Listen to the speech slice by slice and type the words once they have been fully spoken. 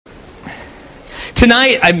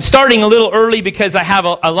Tonight, I'm starting a little early because I have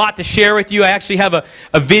a lot to share with you. I actually have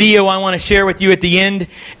a video I want to share with you at the end.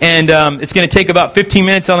 And it's going to take about 15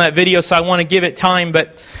 minutes on that video, so I want to give it time.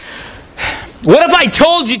 But what if I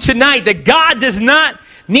told you tonight that God does not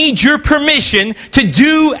need your permission to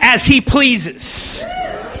do as He pleases?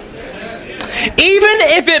 Even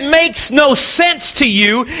if it makes no sense to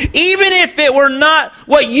you, even if it were not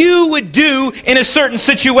what you would do in a certain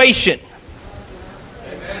situation.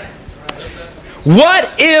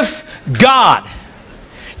 What if God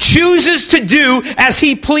chooses to do as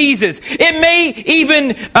He pleases? It may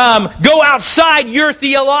even go outside your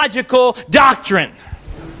theological doctrine.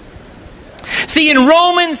 See, in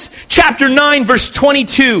Romans chapter 9, verse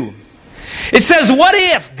 22, it says, what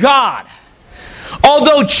if God,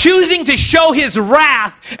 although choosing to show His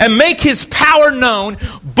wrath and make His power known,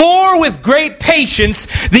 bore with great patience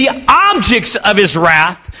the objects of His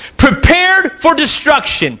wrath, prepared for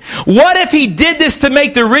destruction? What if He did this to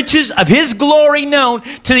make the riches of His glory known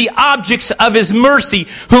to the objects of His mercy,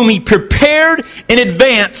 whom He prepared in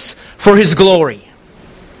advance for His glory?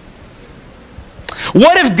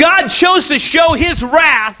 What if God chose to show His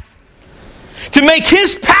wrath to make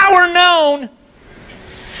His power known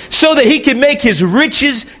so that He could make His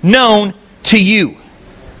riches known to you?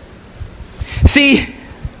 See,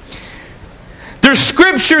 there's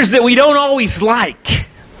scriptures that we don't always like.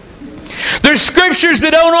 There's scriptures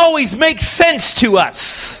that don't always make sense to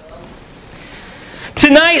us.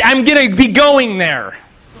 Tonight, I'm going to be going there.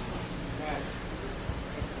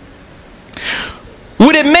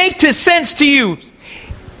 Would it make sense to you,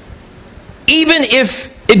 even if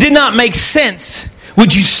it did not make sense,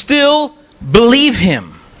 would you still believe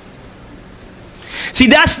Him? See,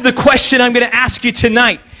 that's the question I'm going to ask you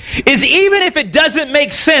tonight. Is even if it doesn't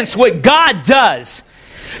make sense what God does,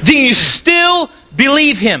 do you still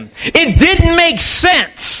believe Him? It didn't make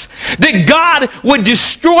sense that God would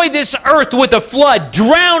destroy this earth with a flood,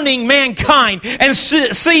 drowning mankind, and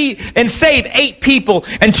save 8 people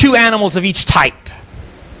and 2 animals of each type.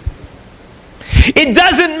 It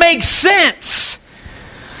doesn't make sense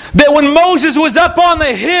that when Moses was up on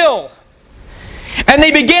the hill and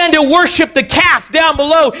they began to worship the calf down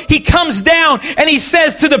below, he comes down and he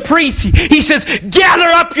says to the priest, he says, gather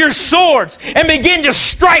up your swords and begin to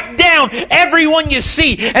strike down everyone you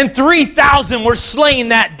see. And 3,000 were slain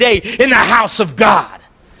that day in the house of God.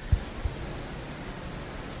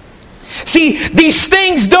 See, these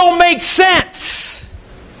things don't make sense.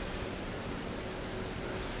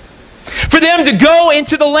 For them to go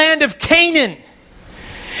into the land of Canaan,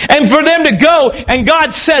 and for them to go, and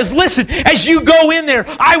God says, listen, as you go in there,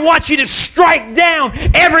 I want you to strike down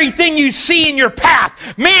everything you see in your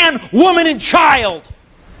path. Man, woman, and child.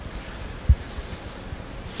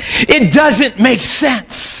 It doesn't make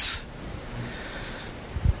sense.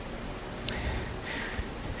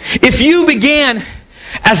 If you began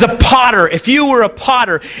as a potter, if you were a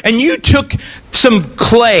potter, and you took some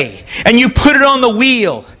clay, and you put it on the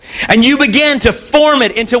wheel, and you began to form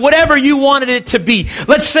it into whatever you wanted it to be.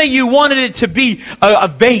 Let's say you wanted it to be a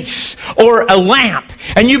vase or a lamp.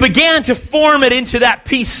 And you began to form it into that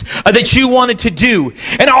piece that you wanted to do.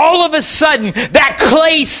 And all of a sudden, that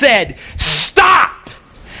clay said, stop!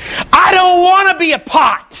 I don't want to be a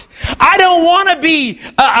pot. I don't want to be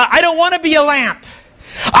a lamp.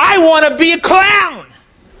 I want to be a clown.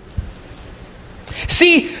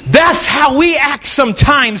 See, that's how we act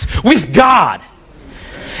sometimes with God.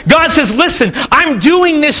 God says, listen, I'm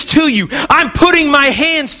doing this to you. I'm putting my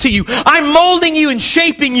hands to you. I'm molding you and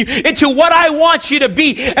shaping you into what I want you to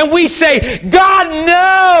be. And we say, God,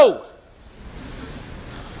 no!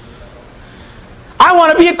 I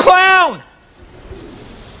want to be a clown.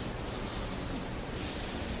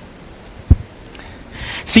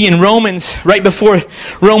 See, in Romans, right before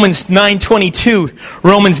Romans 9:22,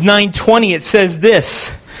 Romans 9:20, it says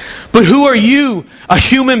this. But who are you, a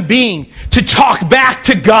human being, to talk back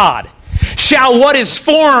to God? Shall what is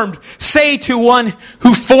formed say to one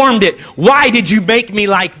who formed it, why did you make me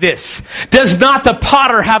like this? Does not the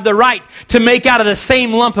potter have the right to make out of the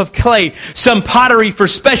same lump of clay some pottery for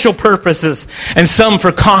special purposes and some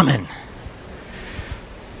for common?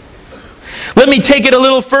 Let me take it a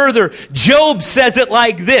little further. Job says it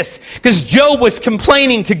like this, because Job was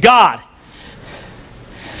complaining to God.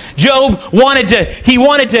 Job wanted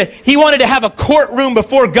to have a courtroom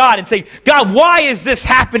before God and say, God, why is this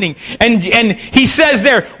happening? And he says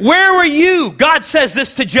there, where were you? God says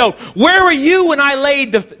this to Job. Where were you when I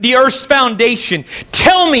laid the earth's foundation?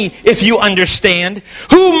 Tell me if you understand.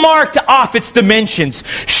 Who marked off its dimensions?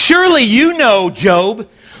 Surely you know, Job.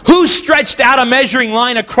 Who stretched out a measuring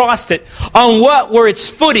line across it? On what were its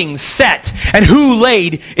footings set? And who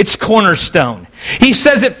laid its cornerstone? He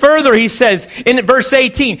says it further. He says in verse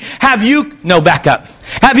 18, Have you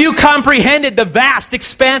comprehended the vast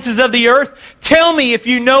expanses of the earth? Tell me if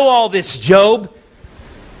you know all this, Job.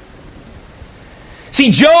 See,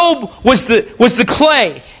 Job was the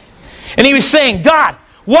clay. And he was saying, God,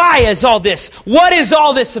 why is all this? What is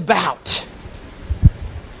all this about?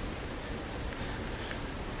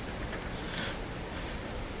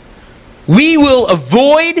 We will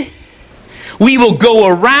go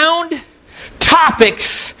around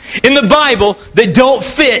topics in the Bible that don't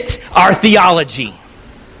fit our theology.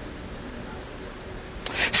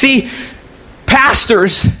 See,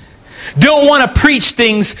 pastors don't want to preach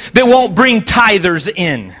things that won't bring tithers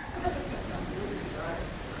in.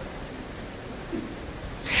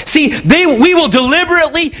 See, we will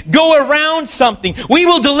deliberately go around something. We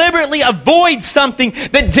will deliberately avoid something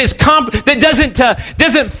that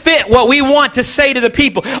doesn't fit what we want to say to the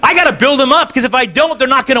people. I got to build them up, because if I don't, they're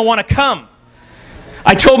not going to want to come.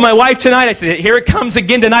 I told my wife tonight, I said, here it comes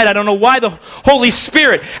again tonight. I don't know why the Holy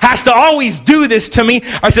Spirit has to always do this to me.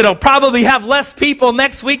 I said, I'll probably have less people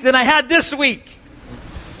next week than I had this week.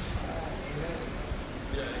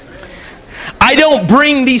 I don't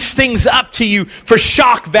bring these things up to you for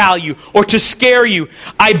shock value or to scare you.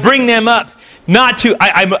 I bring them up not to,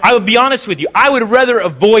 I will be honest with you, I would rather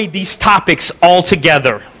avoid these topics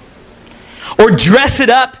altogether. Or dress it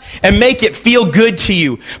up and make it feel good to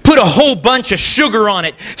you. Put a whole bunch of sugar on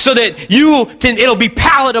it so that it'll be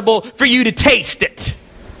palatable for you to taste it.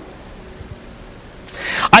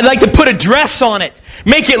 I'd like to put a dress on it,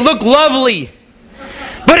 make it look lovely,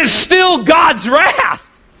 but it's still God's wrath.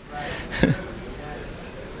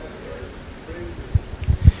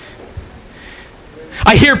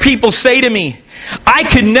 I hear people say to me, I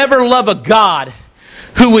could never love a God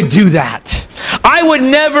who would do that. I would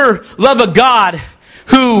never love a God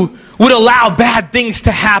who would allow bad things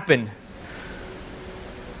to happen.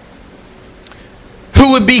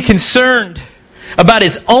 Who would be concerned about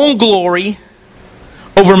his own glory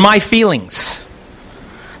over my feelings.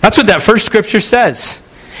 That's what that first scripture says.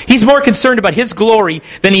 He's more concerned about his glory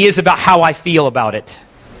than he is about how I feel about it.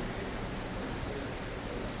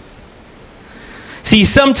 See,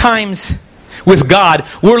 sometimes with God,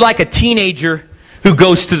 we're like a teenager who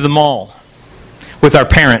goes to the mall with our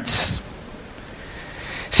parents.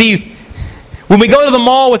 See, when we go to the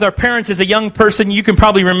mall with our parents as a young person, you can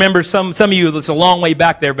probably remember, some of you, it's a long way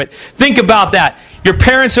back there, but think about that. Your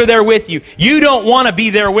parents are there with you. You don't want to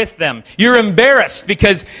be there with them. You're embarrassed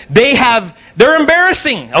because they're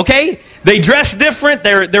embarrassing, okay? They dress different,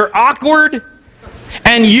 they're awkward.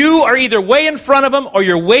 And you are either way in front of them or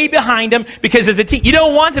you're way behind them, because as a teen, you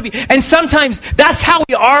don't want to be. And sometimes that's how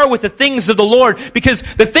we are with the things of the Lord, because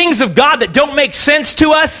the things of God that don't make sense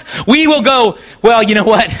to us, we will go, well, you know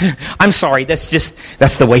what? I'm sorry. That's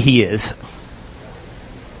the way He is.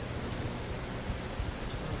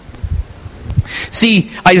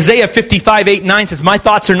 See, Isaiah 55:8-9 says, my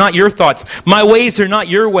thoughts are not your thoughts. My ways are not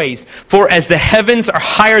your ways. For as the heavens are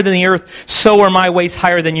higher than the earth, so are my ways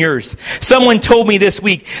higher than yours. Someone told me this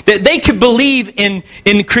week that they could believe in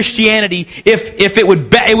Christianity if it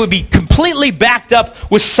would be completely backed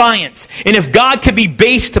up with science. And if God could be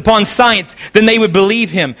based upon science, then they would believe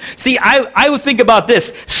Him. See, I would think about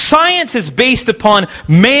this. Science is based upon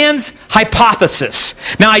man's hypothesis.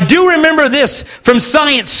 Now, I do remember this from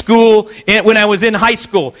science school when I was in high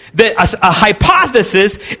school, that a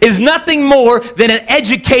hypothesis is nothing more than an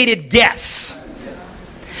educated guess.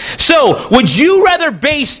 So, would you rather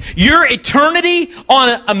base your eternity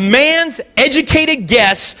on a man's educated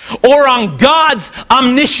guess or on God's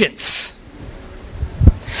omniscience?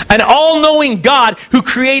 An all-knowing God who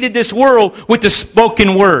created this world with the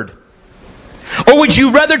spoken word? Or would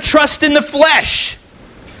you rather trust in the flesh?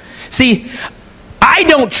 See, I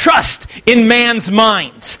don't trust in man's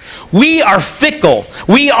minds. We are fickle.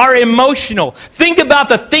 We are emotional. Think about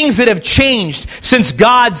the things that have changed since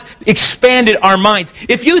God's expanded our minds.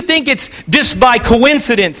 If you think it's just by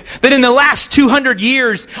coincidence that in the last 200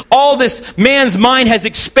 years, all this man's mind has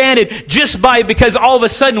expanded just because all of a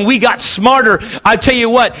sudden we got smarter, I tell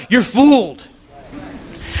you what, you're fooled.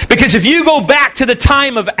 Because if you go back to the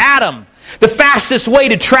time of Adam, The fastest way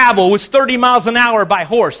to travel was 30 miles an hour by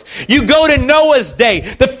horse. You go to Noah's day,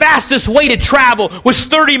 the fastest way to travel was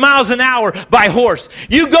 30 miles an hour by horse.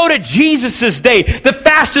 You go to Jesus' day, the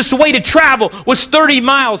fastest way to travel was 30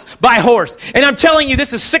 miles by horse. And I'm telling you,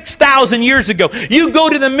 this is 6,000 years ago. You go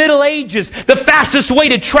to the Middle Ages, the fastest way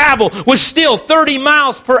to travel was still 30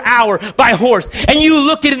 miles per hour by horse. And you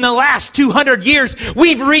look at in the last 200 years,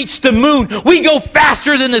 we've reached the moon. We go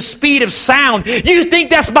faster than the speed of sound. You think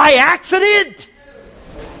that's by accident?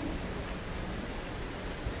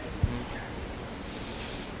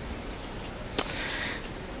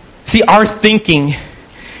 See, our thinking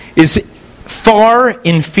is far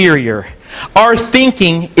inferior. Our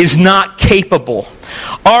thinking is not capable.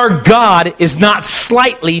 Our God is not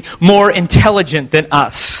slightly more intelligent than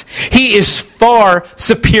us. He is far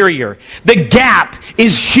superior. The gap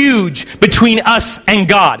is huge between us and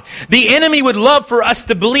God. The enemy would love for us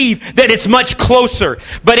to believe that it's much closer.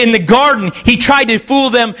 But in the garden, he tried to fool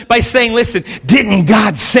them by saying, listen, didn't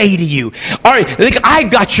God say to you? All right, I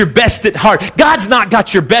got your best at heart. God's not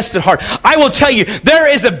got your best at heart. I will tell you, there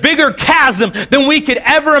is a bigger chasm than we could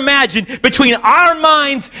ever imagine between our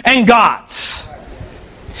minds and God's.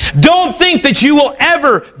 Don't think that you will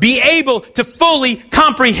ever be able to fully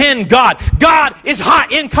comprehend God. God is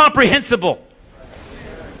incomprehensible.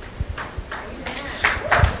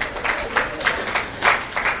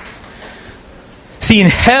 See, in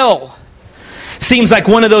hell seems like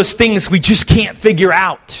one of those things we just can't figure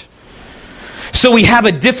out. So we have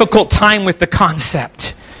a difficult time with the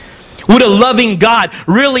concept. Would a loving God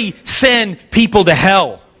really send people to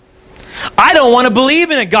hell? I don't want to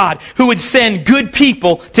believe in a God who would send good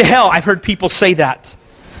people to hell. I've heard people say that.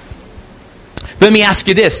 Let me ask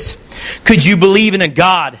you this. Could you believe in a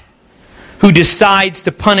God who decides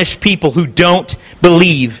to punish people who don't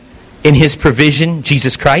believe in His provision,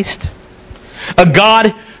 Jesus Christ? A God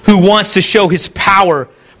who wants to show His power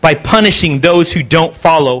by punishing those who don't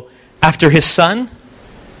follow after His Son?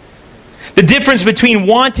 The difference between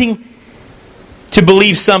wanting to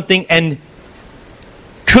believe something and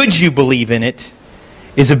could you believe in it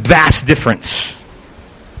is a vast difference.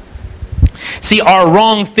 See, our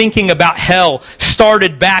wrong thinking about hell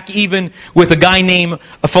started back even with a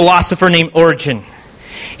philosopher named Origen.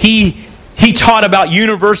 He taught about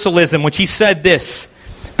universalism, which he said this,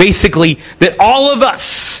 basically, that all of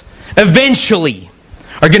us eventually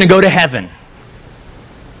are going to go to heaven.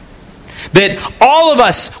 That all of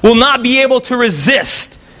us will not be able to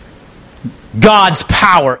resist God's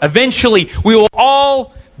power. Eventually, we will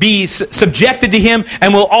all be subjected to Him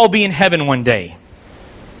and we'll all be in heaven one day.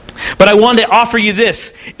 But I want to offer you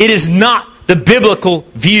this. It is not the biblical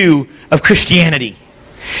view of Christianity.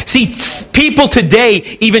 See, people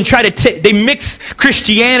today even try to they mix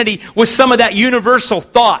Christianity with some of that universal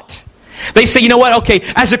thought. They say, you know what, okay,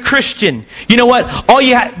 as a Christian, you know what,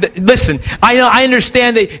 listen, I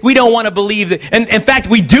understand that we don't want to believe that. And in fact,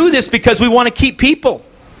 we do this because we want to keep people.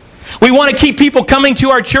 We want to keep people coming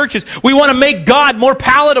to our churches. We want to make God more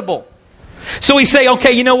palatable. So we say,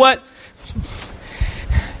 okay, you know what?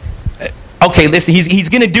 Okay, listen, he's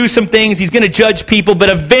going to do some things. He's going to judge people. But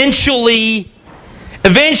eventually,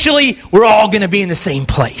 we're all going to be in the same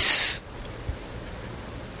place.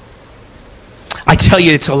 I tell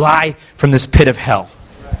you, it's a lie from this pit of hell.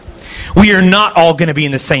 We are not all going to be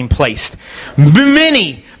in the same place.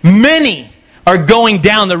 Many are going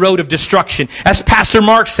down the road of destruction. As Pastor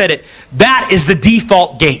Mark said it, that is the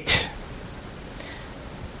default gate.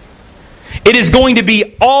 It is going to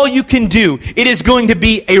be all you can do. It is going to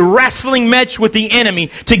be a wrestling match with the enemy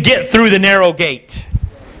to get through the narrow gate.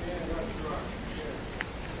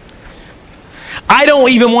 I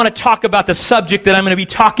don't even want to talk about the subject that I'm going to be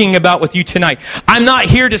talking about with you tonight. I'm not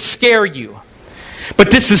here to scare you.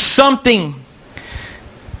 But this is something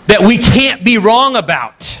that we can't be wrong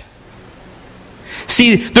about.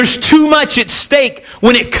 See, there's too much at stake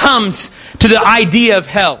when it comes to the idea of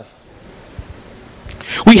hell.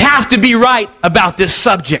 We have to be right about this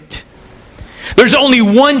subject. There's only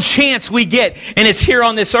one chance we get, and it's here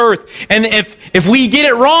on this earth. And if we get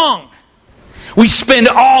it wrong, we spend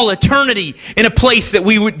all eternity in a place that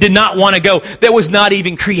we did not want to go, that was not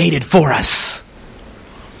even created for us.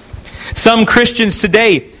 Some Christians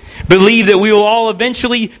today believe that we will all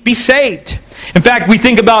eventually be saved. In fact, we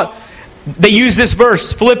think about, they use this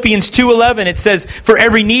verse, Philippians 2:11. It says, "For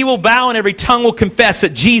every knee will bow and every tongue will confess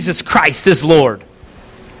that Jesus Christ is Lord."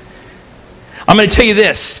 I'm going to tell you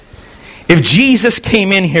this. If Jesus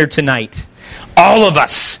came in here tonight, all of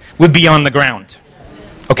us would be on the ground.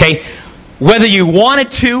 Okay? Whether you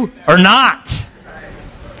wanted to or not.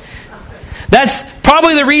 That's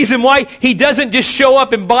Probably the reason why He doesn't just show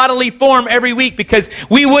up in bodily form every week, because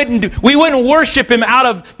we wouldn't worship Him out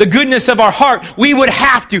of the goodness of our heart. We would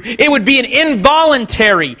have to. It would be an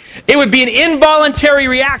involuntary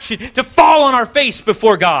reaction to fall on our face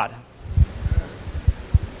before God.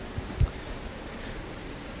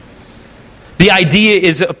 The idea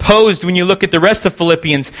is opposed when you look at the rest of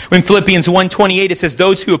Philippians. In Philippians 1:28 it says,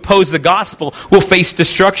 those who oppose the gospel will face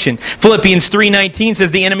destruction. Philippians 3:19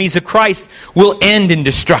 says the enemies of Christ will end in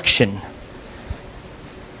destruction.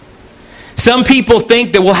 Some people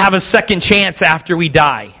think that we'll have a second chance after we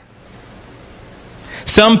die.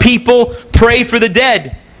 Some people pray for the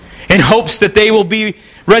dead in hopes that they will be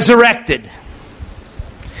resurrected.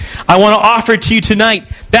 I want to offer to you tonight,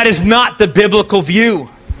 that is not the biblical view.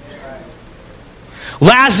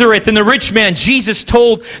 Lazarus and the rich man, Jesus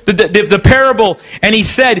told the parable, and he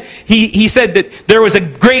said that there was a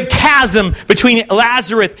great chasm between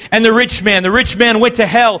Lazarus and the rich man. The rich man went to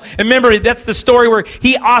hell. And remember, that's the story where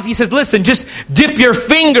he says, listen, just dip your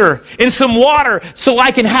finger in some water so I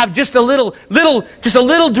can have just a little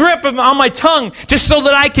drip on my tongue, just so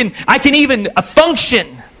that I can even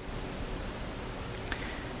function.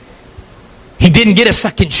 He didn't get a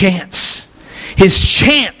second chance. His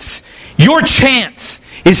chance, your chance,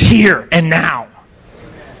 is here and now.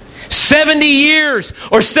 70 years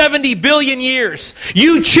or 70 billion years.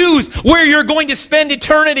 You choose where you're going to spend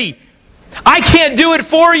eternity. I can't do it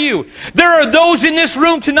for you. There are those in this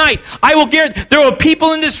room tonight. I will guarantee there are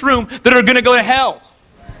people in this room that are going to go to hell.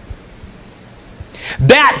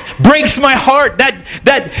 That breaks my heart.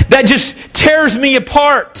 That just tears me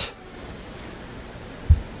apart.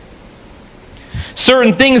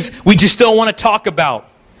 Certain things we just don't want to talk about.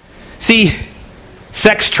 See,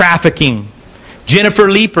 sex trafficking. Jennifer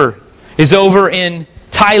Leeper is over in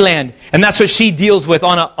Thailand, and that's what she deals with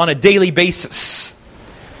on a daily basis.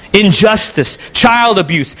 Injustice, child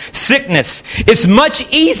abuse, sickness. It's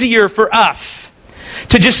much easier for us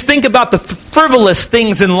to just think about the frivolous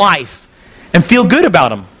things in life and feel good about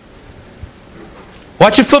them.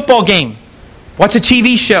 Watch a football game. Watch a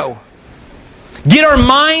TV show. Get our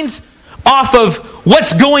minds off of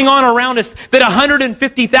what's going on around us, that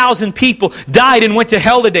 150,000 people died and went to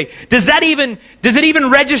hell today. Does it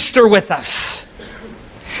even register with us?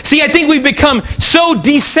 See, I think we've become so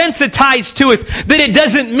desensitized to us that it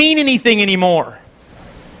doesn't mean anything anymore.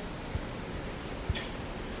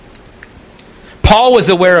 Paul was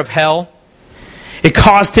aware of hell. It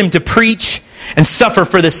caused him to preach and suffer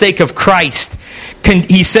for the sake of Christ.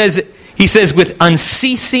 He says with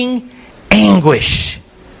unceasing anguish.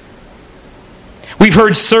 We've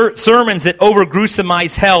heard sermons that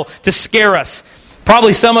over-gruesomeize hell to scare us.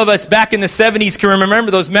 Probably some of us back in the 70s can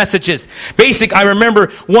remember those messages. I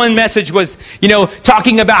remember one message was,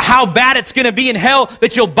 talking about how bad it's going to be in hell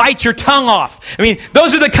that you'll bite your tongue off. I mean,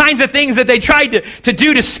 those are the kinds of things that they tried to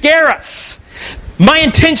do to scare us. My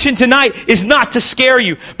intention tonight is not to scare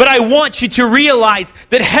you, but I want you to realize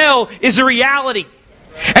that hell is a reality.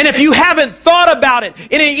 And if you haven't thought about it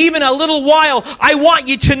in even a little while, I want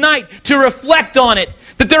you tonight to reflect on it.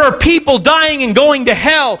 That there are people dying and going to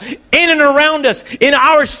hell in and around us, in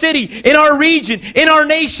our city, in our region, in our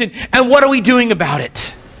nation. And what are we doing about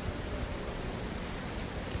it?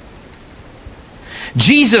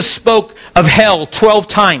 Jesus spoke of hell 12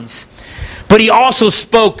 times. But He also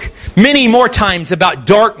spoke many more times about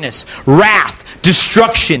darkness, wrath,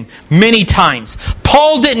 destruction, many times.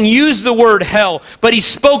 Paul didn't use the word hell, but he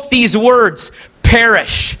spoke these words: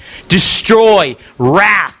 perish, destroy,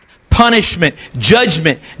 wrath, punishment,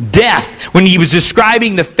 judgment, death, when he was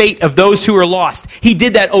describing the fate of those who are lost. He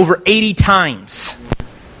did that over 80 times.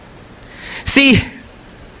 See,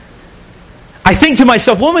 I think to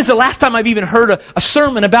myself, when was the last time I've even heard a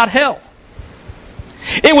sermon about hell?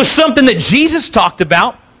 It was something that Jesus talked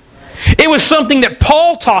about. It was something that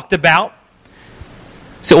Paul talked about.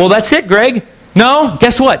 So, well, that's it, Greg. No,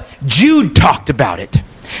 guess what? Jude talked about it.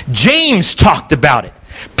 James talked about it.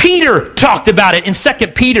 Peter talked about it in 2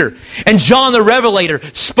 Peter. And John the Revelator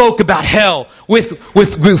spoke about hell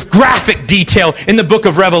with graphic detail in the book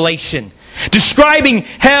of Revelation. Describing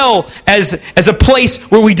hell as a place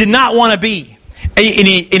where we did not want to be.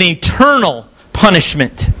 An eternal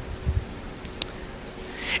punishment.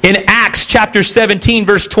 In Acts chapter 17,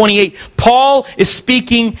 verse 28, Paul is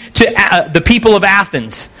speaking to the people of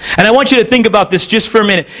Athens. And I want you to think about this just for a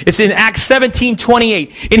minute. It's in Acts 17,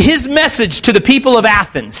 28. In his message to the people of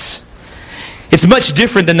Athens, it's much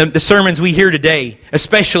different than the sermons we hear today,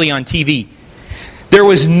 especially on TV. There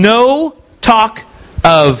was no talk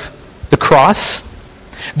of the cross.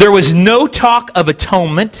 There was no talk of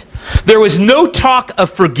atonement. There was no talk of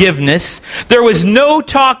forgiveness. There was no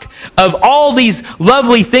talk of all these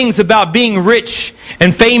lovely things about being rich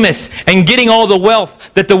and famous and getting all the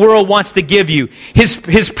wealth that the world wants to give you.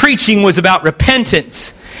 His preaching was about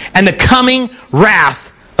repentance and the coming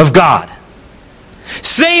wrath of God.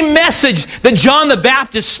 Same message that John the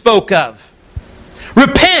Baptist spoke of.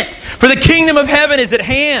 Repent, for the kingdom of heaven is at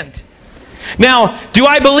hand. Now, do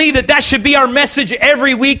I believe that that should be our message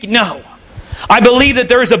every week? No. I believe that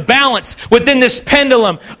there is a balance within this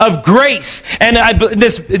pendulum of grace and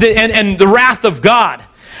the wrath of God.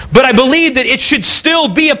 But I believe that it should still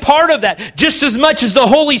be a part of that, just as much as the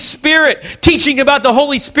Holy Spirit. Teaching about the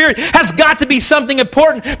Holy Spirit has got to be something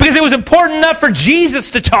important, because it was important enough for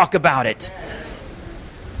Jesus to talk about it.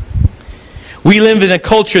 We live in a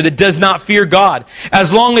culture that does not fear God.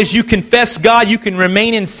 As long as you confess God, you can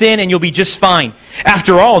remain in sin and you'll be just fine.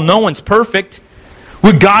 After all, no one's perfect.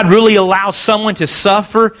 Would God really allow someone to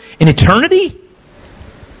suffer in eternity?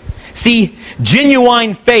 See,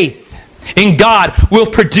 genuine faith in God will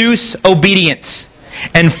produce obedience,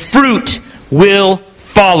 and fruit will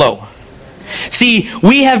follow. See,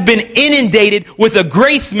 we have been inundated with a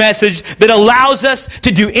grace message that allows us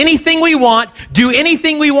to do anything we want,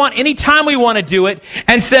 anytime we want to do it,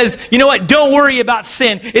 and says, you know what, don't worry about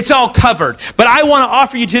sin. It's all covered. But I want to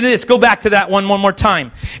offer you to this. Go back to that one more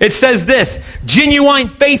time. It says this: genuine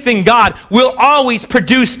faith in God will always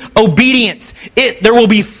produce obedience. There will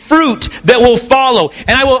be fruit that will follow.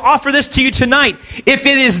 And I will offer this to you tonight. If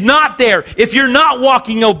it is not there, if you're not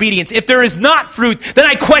walking in obedience, if there is not fruit, then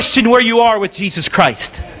I question where you are with Jesus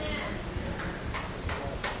Christ.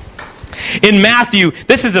 In Matthew,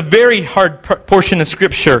 this is a very hard portion of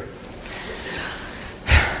Scripture.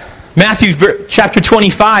 Matthew chapter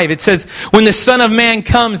 25, it says, when the Son of Man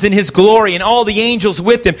comes in His glory and all the angels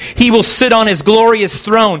with Him, He will sit on His glorious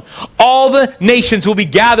throne. All the nations will be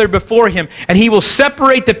gathered before Him, and He will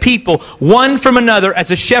separate the people one from another as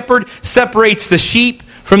a shepherd separates the sheep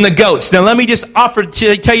from the goats. Now let me just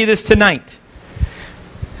tell you this tonight.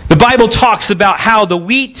 The Bible talks about how the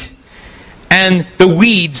wheat and the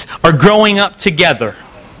weeds are growing up together.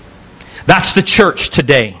 That's the church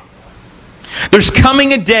today. There's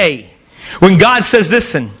coming a day when God says,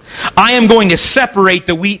 listen, I am going to separate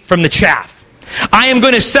the wheat from the chaff. I am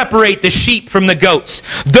going to separate the sheep from the goats.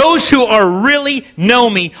 Those who are really know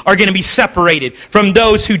me are going to be separated from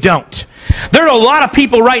those who don't. There are a lot of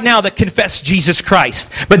people right now that confess Jesus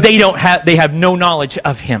Christ, but they have no knowledge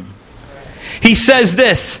of Him. He says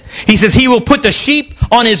this. He says, He will put the sheep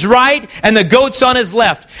on His right and the goats on His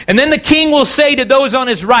left. And then the King will say to those on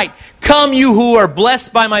His right, come you who are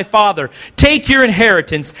blessed by my Father. Take your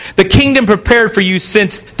inheritance, the kingdom prepared for you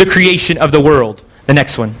since the creation of the world. The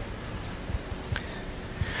next one.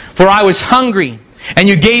 For I was hungry, and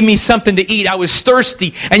you gave me something to eat. I was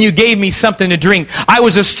thirsty, and you gave me something to drink. I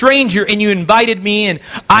was a stranger, and you invited me in.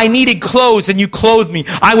 I needed clothes, and you clothed me.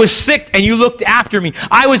 I was sick, and you looked after me.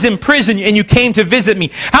 I was in prison, and you came to visit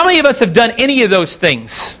me. How many of us have done any of those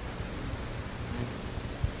things?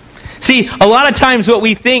 See, a lot of times what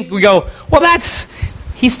we think, we go, well,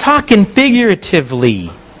 he's talking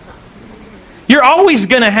figuratively. You're always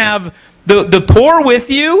going to have the poor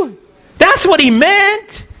with you. That's what he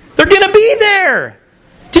meant. They're going to be there.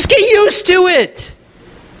 Just get used to it.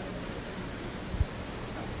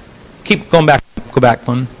 Keep going back. Go back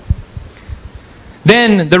one.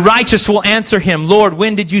 Then the righteous will answer him, Lord,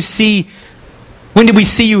 when did we see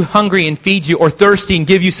you hungry and feed you, or thirsty and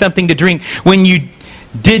give you something to drink? When you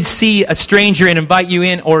did see a stranger and invite you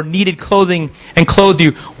in, or needed clothing and clothe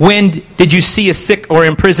you? When did you see a sick or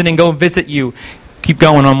in prison and go visit you? Keep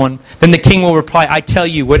going on one. Then the king will reply, I tell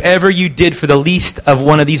you, whatever you did for the least of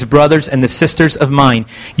one of these brothers and the sisters of mine,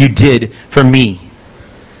 you did for me.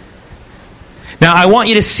 Now I want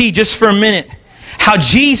you to see just for a minute how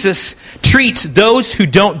Jesus treats those who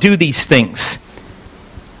don't do these things.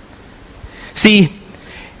 See,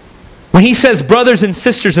 when He says brothers and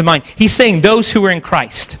sisters of mine, He's saying those who are in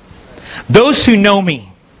Christ. Those who know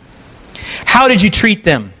me. How did you treat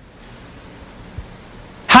them?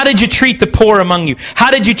 How did you treat the poor among you? How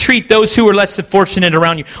did you treat those who were less fortunate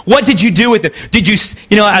around you? What did you do with them? Did you,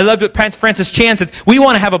 I loved what Francis Chan said. We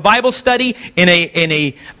want to have a Bible study in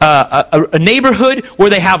a neighborhood where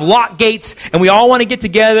they have lock gates, and we all want to get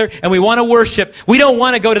together and we want to worship. We don't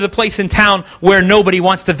want to go to the place in town where nobody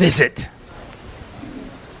wants to visit.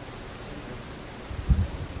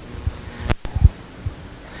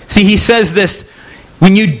 See, he says this,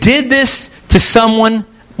 when you did this to someone,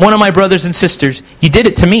 one of my brothers and sisters, you did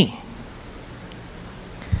it to me.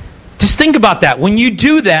 Just think about that. When you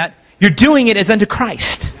do that, you're doing it as unto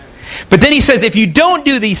Christ. But then he says, if you don't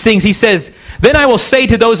do these things, he says, then I will say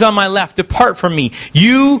to those on my left, depart from me,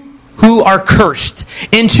 you who are cursed,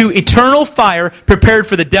 into eternal fire prepared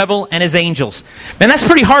for the devil and his angels. Man, that's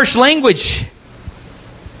pretty harsh language.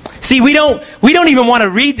 See, we don't even want to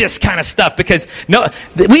read this kind of stuff because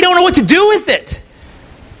we don't know what to do with it.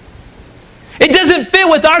 It doesn't fit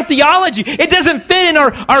with our theology. It doesn't fit in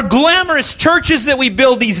our glamorous churches that we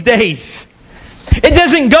build these days. It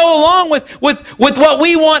doesn't go along with what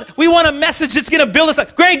we want. We want a message that's going to build us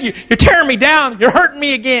up. Greg, you're tearing me down. You're hurting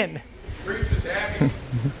me again.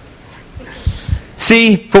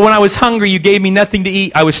 See, for when I was hungry, you gave me nothing to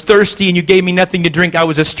eat. I was thirsty, and you gave me nothing to drink. I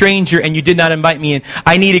was a stranger, and you did not invite me in.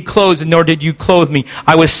 I needed clothes, and nor did you clothe me.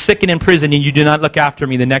 I was sick and in prison, and you did not look after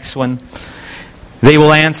me. The next one. They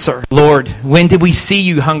will answer, Lord, when did we see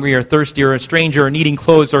you hungry or thirsty or a stranger or needing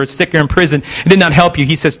clothes or sick or in prison and did not help you?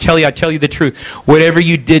 He says, I tell you the truth. Whatever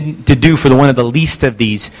you did to do for the one of the least of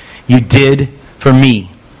these, you did for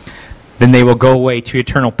me. Then they will go away to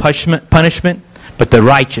eternal punishment, but the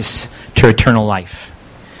righteous to eternal life.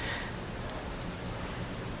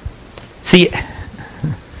 See,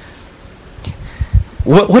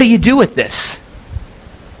 what do you do with this?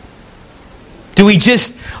 Do we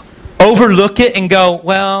just overlook it and go,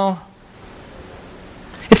 well,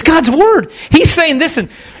 it's God's Word. He's saying, listen,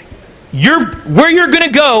 where you're going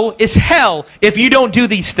to go is hell if you don't do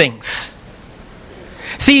these things.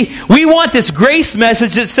 See, we want this grace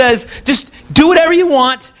message that says, just do whatever you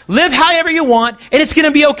want, live however you want, and it's going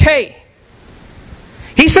to be okay.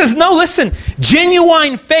 He says, no, listen,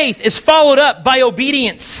 genuine faith is followed up by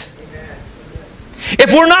obedience.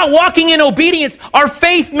 If we're not walking in obedience, our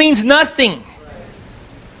faith means nothing.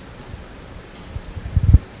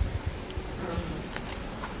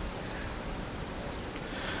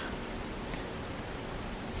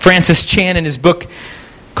 Francis Chan, in his book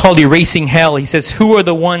called Erasing Hell, he says, who are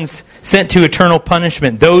the ones sent to eternal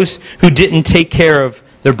punishment? Those who didn't take care of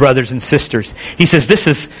their brothers and sisters. He says, this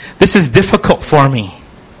is difficult for me.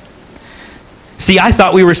 See, I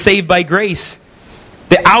thought we were saved by grace.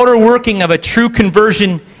 The outer working of a true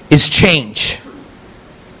conversion is change.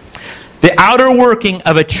 The outer working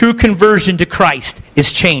of a true conversion to Christ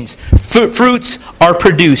is change. Fruits are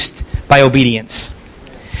produced by obedience.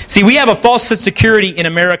 See, we have a false sense of security in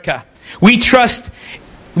America. We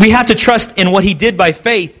have to trust in what He did by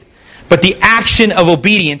faith, but the action of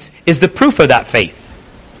obedience is the proof of that faith.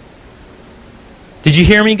 Did you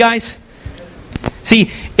hear me, guys?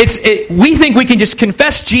 See, we think we can just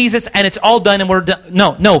confess Jesus and it's all done and we're done.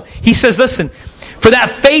 No. He says, listen, for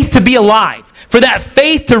that faith to be alive, for that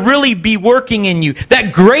faith to really be working in you,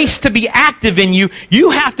 that grace to be active in you, you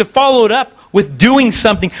have to follow it up with doing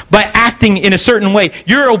something by acting in a certain way.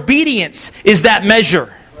 Your obedience is that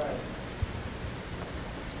measure.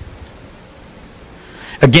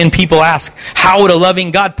 Again, people ask, how would a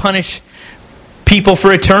loving God punish people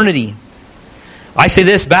for eternity? I say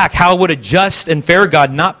this back, how would a just and fair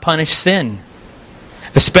God not punish sin?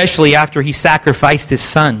 Especially after He sacrificed His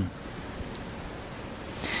Son.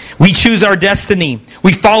 We choose our destiny.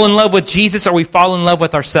 We fall in love with Jesus or we fall in love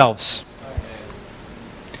with ourselves.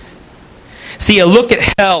 See, a look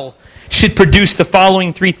at hell should produce the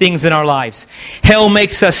following three things in our lives. Hell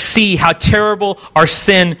makes us see how terrible our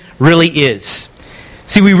sin really is.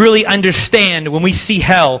 See, we really understand when we see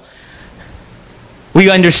hell,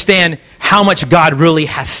 we understand how much God really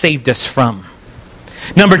has saved us from.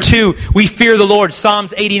 Number two, we fear the Lord.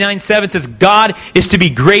 Psalms 89:7 says, God is to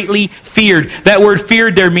be greatly feared. That word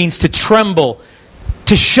feared there means to tremble,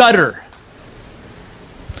 to shudder.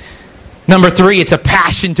 Number three, it's a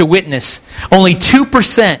passion to witness. Only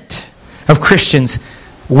 2% of Christians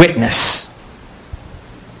witness.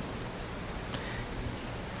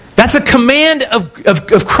 That's a command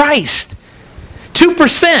of Christ.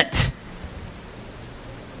 2%.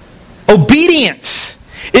 Obedience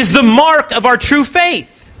is the mark of our true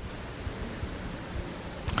faith.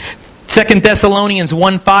 2 Thessalonians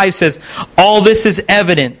 1:5 says, all this is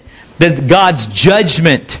evident that God's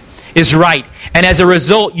judgment is right. And as a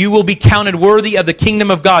result, you will be counted worthy of the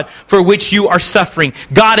kingdom of God for which you are suffering.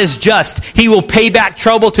 God is just. He will pay back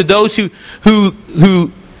trouble to those who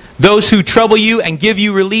trouble you and give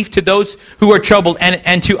you relief to those who are troubled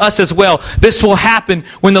and to us as well. This will happen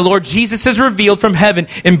when the Lord Jesus is revealed from heaven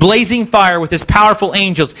in blazing fire with His powerful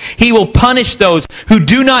angels. He will punish those who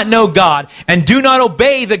do not know God and do not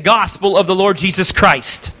obey the gospel of the Lord Jesus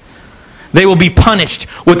Christ. They will be punished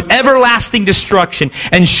with everlasting destruction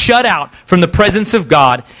and shut out from the presence of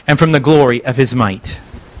God and from the glory of His might.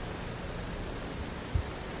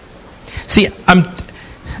 See, I'm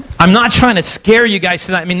I'm not trying to scare you guys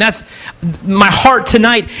tonight. I mean, that's my heart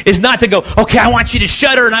tonight is not to go, okay, I want you to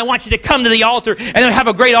shudder and I want you to come to the altar and then have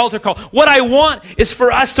a great altar call. What I want is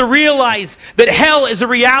for us to realize that hell is a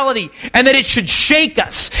reality and that it should shake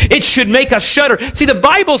us. It should make us shudder. See, the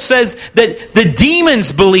Bible says that the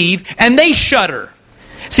demons believe and they shudder.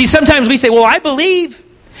 See, sometimes we say, well, I believe.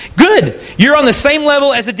 Good. You're on the same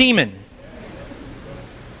level as a demon.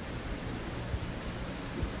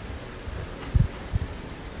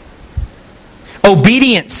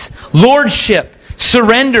 Obedience, lordship,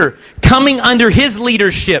 surrender, coming under His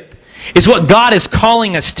leadership is what God is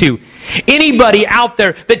calling us to. Anybody out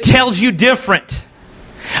there that tells you different,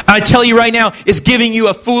 I tell you right now, is giving you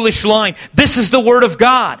a foolish line. This is the Word of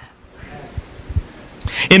God.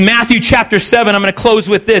 In Matthew chapter 7, I'm going to close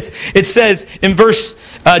with this. It says in verse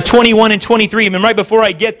 21 and 23, and right before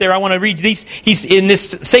I get there, I want to read these. He's in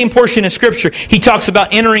this same portion of Scripture. He talks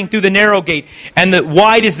about entering through the narrow gate, and that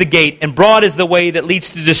wide is the gate, and broad is the way that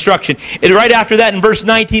leads to destruction. And right after that, in verse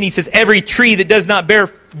 19, he says, every tree that does not bear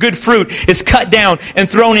good fruit is cut down and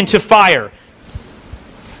thrown into fire.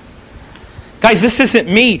 Guys, this isn't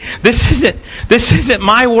me. This isn't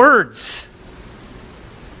my words.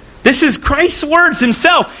 This is Christ's words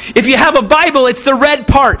Himself. If you have a Bible, it's the red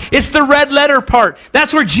part. It's the red letter part.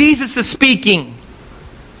 That's where Jesus is speaking.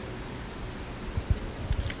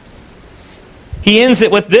 He ends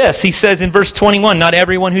it with this. He says in verse 21, not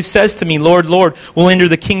everyone who says to me, Lord, Lord, will enter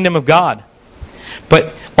the kingdom of God,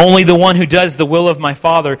 but only the one who does the will of my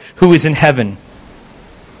Father who is in heaven.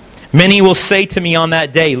 Many will say to me on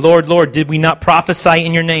that day, Lord, Lord, did we not prophesy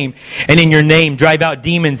in your name, and in your name drive out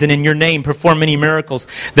demons, and in your name perform many miracles?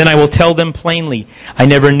 Then I will tell them plainly, I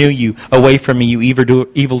never knew you. Away from me, you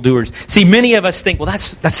evildoers. See, many of us think, well,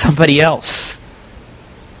 that's somebody else.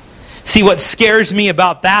 See, what scares me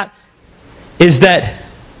about that is that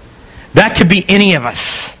could be any of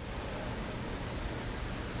us.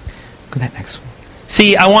 Look at that next one.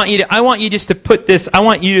 See, I want you just to put this, I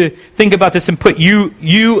want you to think about this and put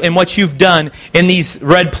you and what you've done in these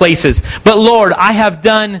red places. But Lord, I have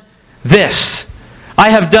done this.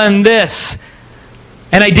 I have done this.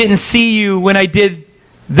 And I didn't see you when I did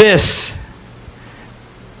this.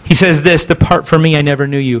 He says this, depart from me, I never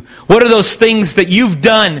knew you. What are those things that you've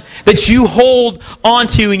done that you hold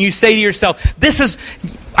onto and you say to yourself,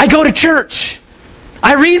 I go to church.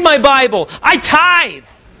 I read my Bible. I tithe.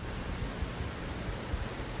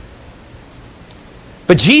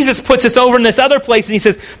 But Jesus puts us over in this other place and He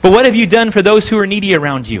says, but what have you done for those who are needy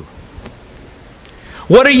around you?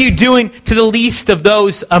 What are you doing to the least of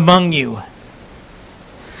those among you?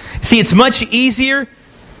 See, it's much easier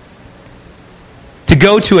to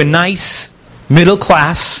go to a nice,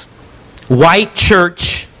 middle-class, white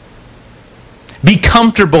church, be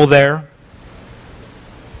comfortable there,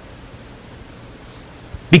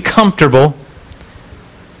 be comfortable,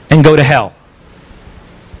 and go to hell.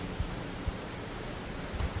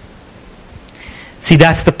 See,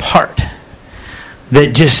 that's the part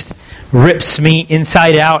that just rips me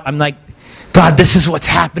inside out. I'm like, God, this is what's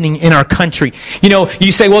happening in our country. You know,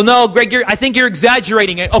 you say, well, no, Greg, I think you're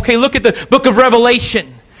exaggerating it. Okay, look at the book of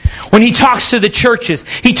Revelation. When he talks to the churches,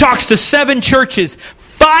 he talks to 7 churches.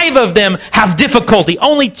 5 of them have difficulty.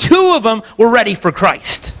 Only 2 of them were ready for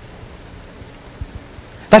Christ.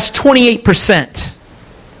 That's 28%.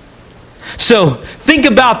 So think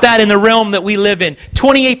about that in the realm that we live in.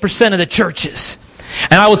 28% of the churches.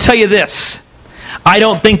 And I will tell you this, I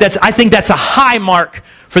think that's a high mark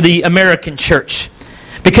for the American church.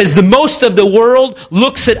 Because the most of the world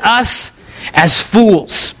looks at us as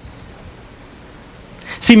fools.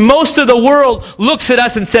 See, most of the world looks at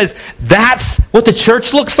us and says, that's what the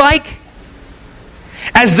church looks like?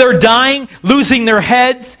 As they're dying, losing their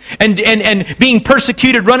heads, and being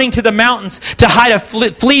persecuted, running to the mountains to hide,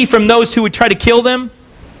 flee from those who would try to kill them.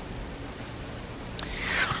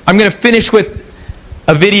 I'm going to finish with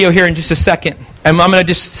a video here in just a second. And I'm going to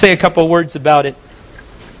just say a couple of words about it.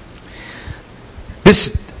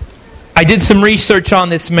 I did some research on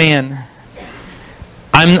this man.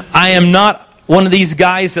 I am not one of these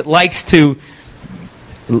guys that likes to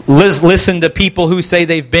listen to people who say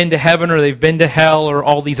they've been to heaven or they've been to hell or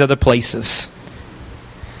all these other places.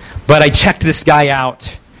 But I checked this guy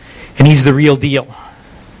out, and he's the real deal.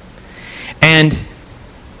 And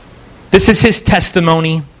this is his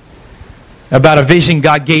testimony about a vision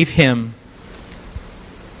God gave him.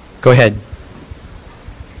 Go ahead.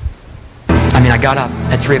 I got up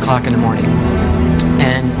at 3 o'clock in the morning,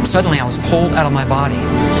 and suddenly I was pulled out of my body,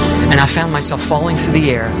 and I found myself falling through the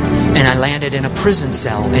air, and I landed in a prison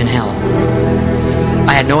cell in hell.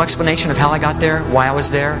 I had no explanation of how I got there, why I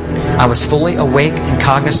was there. I was fully awake and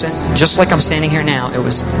cognizant. Just like I'm standing here now, it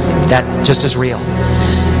was that just as real.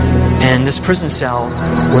 And this prison cell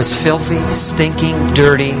was filthy, stinking,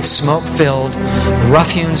 dirty, smoke-filled,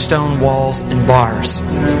 rough-hewn stone walls and bars.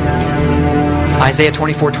 Isaiah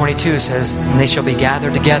 24:22 says, "And they shall be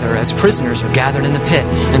gathered together as prisoners are gathered in the pit,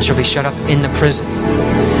 and shall be shut up in the prison."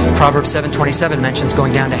 Proverbs 7:27 mentions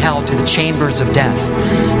going down to hell, to the chambers of death.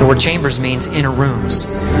 The word chambers means inner rooms.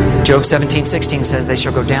 Job 17:16 says they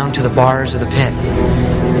shall go down to the bars of the pit.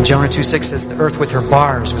 And Jonah 2:6 says the earth with her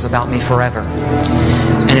bars was about me forever.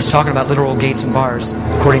 And it's talking about literal gates and bars.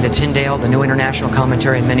 According to Tyndale, the New International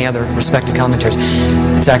Commentary, and many other respected commentaries,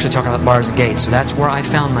 it's actually talking about bars and gates. So that's where I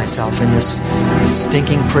found myself, in this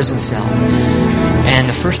stinking prison cell. And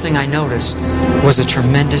the first thing I noticed was a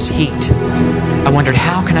tremendous heat. I wondered,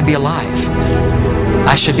 how can I be alive?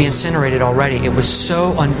 I should be incinerated already. It was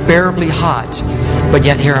so unbearably hot, but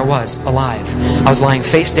yet here I was, alive. I was lying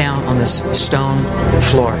face down on this stone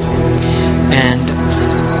floor. And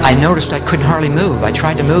I noticed I couldn't hardly move. I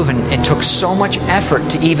tried to move, and it took so much effort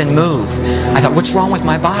to even move. I thought, what's wrong with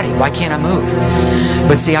my body? Why can't I move?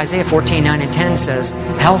 But see, Isaiah 14:9 and 10 says,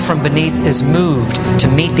 "Hell from beneath is moved to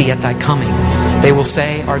meet thee at thy coming. They will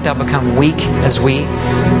say, art thou become weak as we?"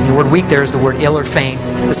 And the word weak there is the word ill or faint,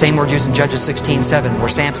 the same word used in Judges 16:7, where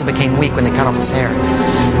Samson became weak when they cut off his hair.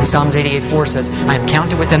 And Psalms 88:4 says, "I am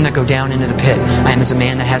counted with them that go down into the pit. I am as a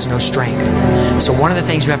man that has no strength." So one of the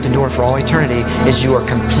things you have to endure for all eternity is you are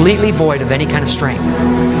completely void of any kind of strength.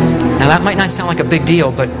 Now that might not sound like a big deal,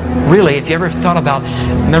 but really, if you ever thought about,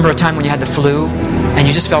 remember a time when you had the flu and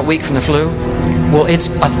you just felt weak from the flu? Well, it's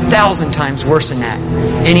 1,000 times worse than that.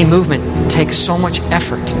 Any movement takes so much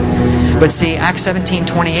effort. But see, Acts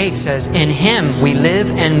 17:28 says, "In Him we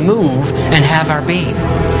live and move and have our being."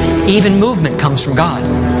 Even movement comes from God.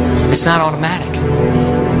 It's not automatic.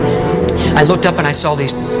 I looked up and I saw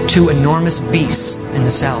these two enormous beasts in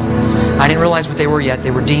the cell. I didn't realize what they were yet.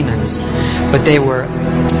 They were demons. But they were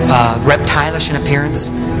reptilish in appearance,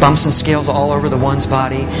 bumps and scales all over the one's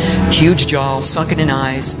body, huge jaws, sunken in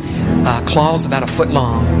eyes, claws about a foot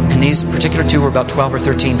long. And these particular two were about 12 or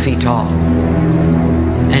 13 feet tall.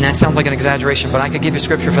 And that sounds like an exaggeration, but I could give you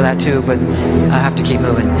scripture for that too, but I have to keep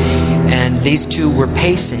moving. And these two were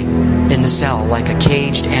pacing in the cell like a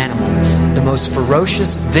caged animal. The most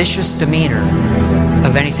ferocious, vicious demeanor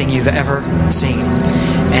of anything you've ever seen.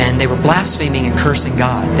 And they were blaspheming and cursing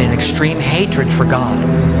God. They had an extreme hatred for God.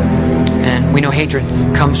 And we know hatred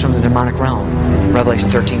comes from the demonic realm. Revelation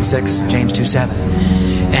 13:6, James 2:7.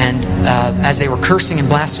 And as they were cursing and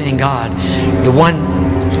blaspheming God, the one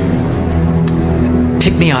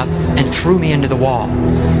picked me up and threw me into the wall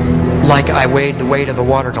like I weighed the weight of a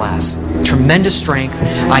water glass. Tremendous strength.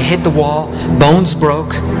 I hit the wall. Bones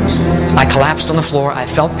broke. I collapsed on the floor. I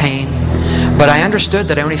felt pain. But I understood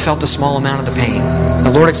that I only felt a small amount of the pain. The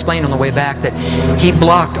Lord explained on the way back that He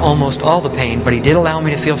blocked almost all the pain, but He did allow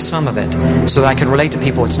me to feel some of it so that I could relate to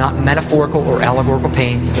people. It's not metaphorical or allegorical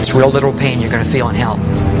pain. It's real literal pain you're going to feel in hell.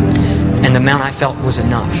 And the amount I felt was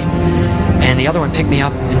enough. And the other one picked me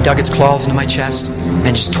up and dug its claws into my chest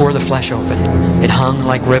and just tore the flesh open. It hung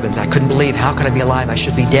like ribbons. I couldn't believe, how could I be alive? I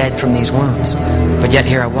should be dead from these wounds. But yet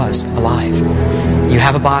here I was, alive. You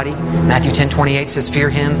have a body. Matthew 10:28 says, "Fear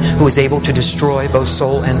Him who is able to destroy both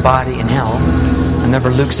soul and body in hell." Remember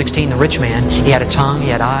Luke 16, the rich man. He had a tongue, he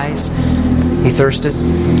had eyes, he thirsted.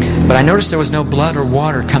 But I noticed there was no blood or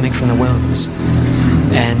water coming from the wounds.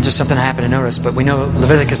 And just something I happened to notice. But we know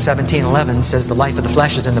Leviticus 17:11 says the life of the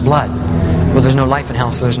flesh is in the blood. Well, there's no life in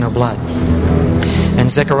hell, so there's no blood. And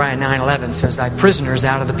Zechariah 9:11 says, "Thy prisoners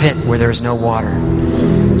out of the pit where there is no water."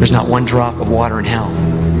 There's not one drop of water in hell.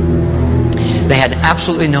 They had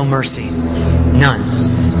absolutely no mercy. None.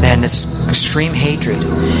 They had this extreme hatred.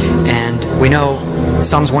 And we know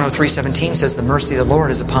Psalms 103:17 says the mercy of the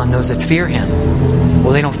Lord is upon those that fear Him.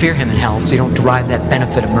 Well, they don't fear Him in hell, so you don't derive that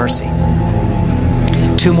benefit of mercy.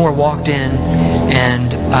 Two more walked in,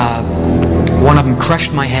 and one of them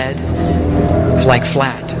crushed my head like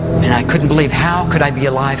flat. And I couldn't believe, how could I be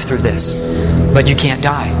alive through this? But you can't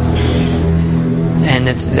die. And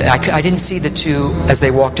I didn't see the two as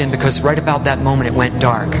they walked in, because right about that moment it went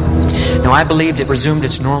dark. Now I believed it resumed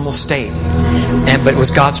its normal state, but it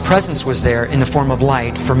was God's presence was there in the form of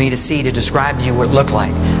light for me to see, to describe to you what it looked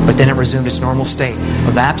like. But then it resumed its normal state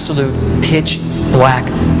of absolute pitch black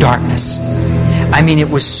darkness. I mean, it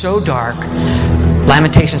was so dark.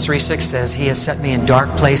 Lamentations 3:6 says, "He has set me in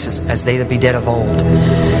dark places as they that be dead of old."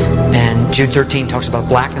 And Jude 13 talks about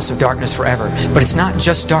blackness of darkness forever. But it's not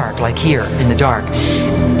just dark, like here in the dark.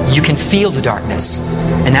 you can feel the darkness.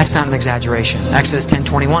 And that's not an exaggeration. Exodus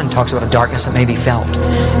 10:21 talks about a darkness that may be felt.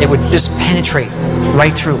 It would just penetrate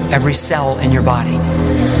right through every cell in your body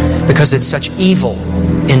because it's such evil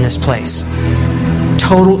in this place.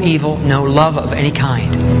 Total evil, no love of any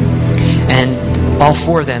kind. And all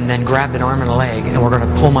four of them then grabbed an arm and a leg and were going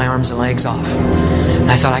to pull my arms and legs off.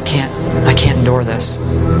 And I thought, I can't endure this.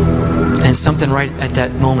 And something right at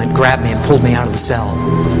that moment grabbed me and pulled me out of the cell.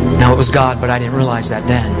 Now it was God, but I didn't realize that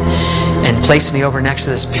then. And placed me over next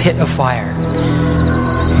to this pit of fire.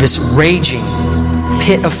 This raging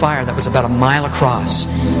pit of fire that was about a mile across.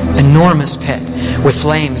 Enormous pit with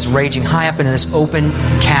flames raging high up into this open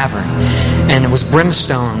cavern. And it was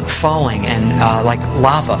brimstone falling and like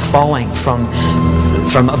lava falling from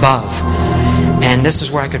above. And this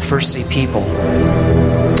is where I could first see people.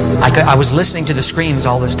 I was listening to the screams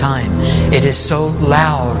all this time. It is so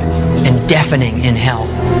loud and deafening in hell.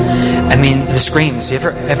 I mean, the screams. You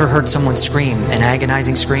ever heard someone scream, an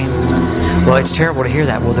agonizing scream? Well, it's terrible to hear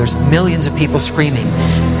that. Well, there's millions of people screaming,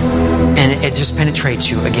 and it just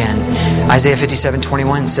penetrates you again. Isaiah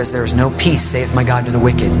 57:21 says, "There is no peace, saith my God, to the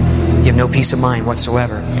wicked." You have no peace of mind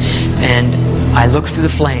whatsoever. And I looked through the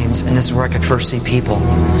flames, and this is where I could first see people.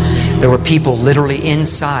 There were people literally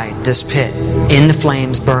inside this pit, in the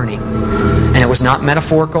flames burning. And it was not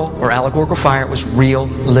metaphorical or allegorical fire, it was real,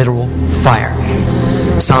 literal fire.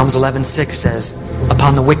 Psalms 11:6 says,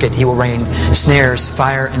 "Upon the wicked he will rain snares,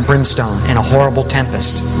 fire, and brimstone, and a horrible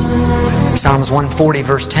tempest." Psalms 140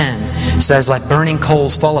 verse 10 says, "Let burning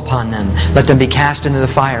coals fall upon them. Let them be cast into the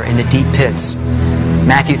fire, into deep pits."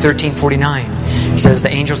 Matthew 13:49 says,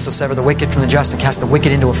 "The angels shall sever the wicked from the just and cast the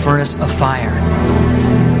wicked into a furnace of fire."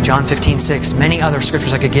 John 15:6. Many other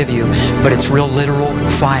scriptures I could give you, but it's real literal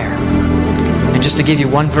fire. And just to give you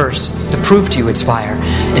one verse to prove to you it's fire,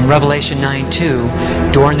 in Revelation 9:2,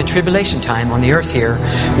 during the tribulation time on the earth here,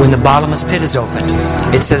 when the bottomless pit is opened,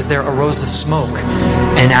 it says there arose a smoke,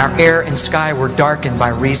 and our air and sky were darkened by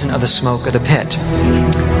reason of the smoke of the pit.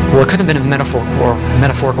 Well, it couldn't have been a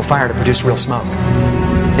metaphorical fire to produce real smoke.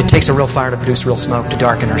 It takes a real fire to produce real smoke to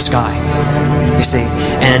darken our sky. You see,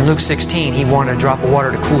 and in Luke 16, he wanted a drop of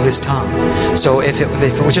water to cool his tongue. So if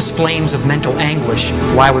it was just flames of mental anguish,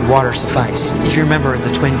 why would water suffice? If you remember the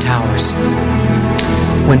Twin Towers,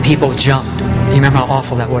 when people jumped, you remember how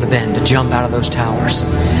awful that would have been to jump out of those towers.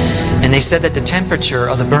 And they said that the temperature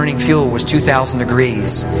of the burning fuel was 2,000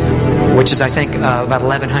 degrees, which is, I think, about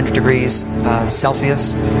 1,100 degrees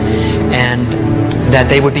Celsius. And that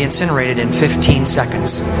they would be incinerated in 15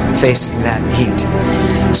 seconds facing that heat.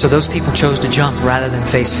 So those people chose to jump rather than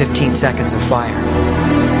face 15 seconds of fire.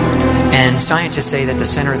 And scientists say that the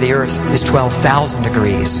center of the earth is 12,000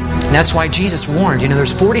 degrees. And that's why Jesus warned. You know,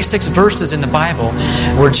 there's 46 verses in the Bible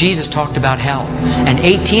where Jesus talked about hell. And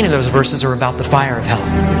 18 of those verses are about the fire of hell.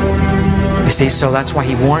 You see, so that's why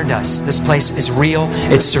he warned us. This place is real.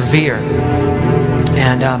 It's severe.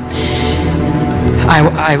 And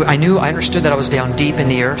I understood that I was down deep in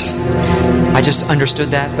the earth. I just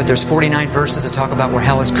understood that. But there's 49 verses that talk about where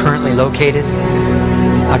hell is currently located.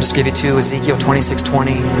 I'll just give you two: Ezekiel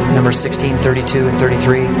 26:20, Numbers 16:32 and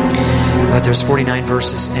 33. But there's 49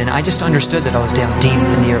 verses, and I just understood that I was down deep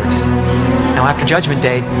in the earth. Now, after Judgment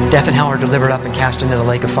Day, death and hell are delivered up and cast into the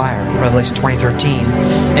lake of fire, Revelation 20:13,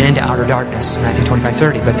 and into outer darkness, Matthew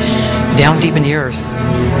 25:30. But down deep in the earth,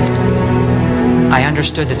 I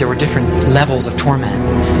understood that there were different levels of torment.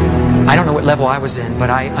 I don't know what level I was in, but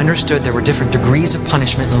I understood there were different degrees of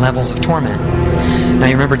punishment and levels of torment. Now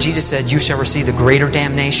you remember Jesus said, "You shall receive the greater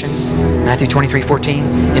damnation," Matthew 23:14,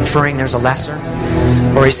 inferring there's a lesser.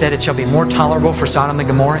 Or he said, "It shall be more tolerable for Sodom and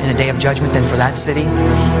Gomorrah in a day of judgment than for that city,"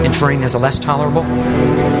 inferring there's a less tolerable.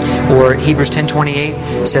 Or Hebrews 10:28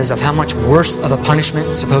 says, "Of how much worse of a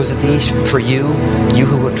punishment suppose it be for you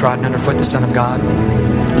who have trodden underfoot the Son of God."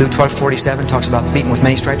 Luke 12:47 talks about beaten with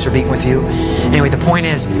many stripes or beaten with few. Anyway, the point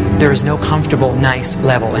is, there is no comfortable, nice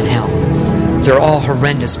level in hell. They're all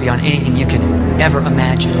horrendous beyond anything you can ever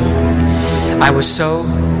imagine. I was so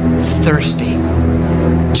thirsty.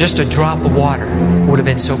 Just a drop of water would have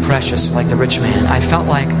been so precious, like the rich man. I felt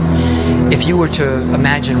like if you were to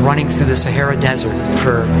imagine running through the Sahara Desert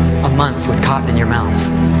for a month with cotton in your mouth.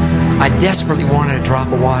 I desperately wanted a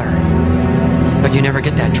drop of water, but you never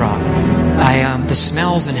get that drop. The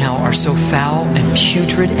smells in hell are so foul and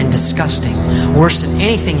putrid and disgusting, worse than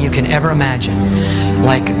anything you can ever imagine.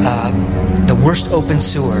 Like the worst open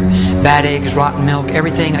sewer, bad eggs, rotten milk,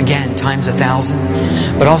 everything, again, times 1,000.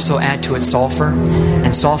 But also add to it sulfur,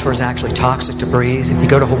 and sulfur is actually toxic to breathe. If you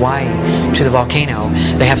go to Hawaii, to the volcano,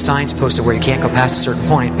 they have signs posted where you can't go past a certain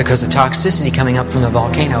point because the toxicity coming up from the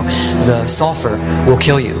volcano, the sulfur, will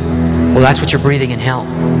kill you. Well, that's what you're breathing in hell.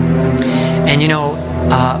 And you know,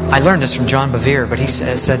 I learned this from John Bevere, but he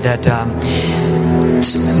said that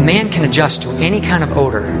man can adjust to any kind of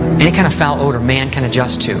odor, any kind of foul odor man can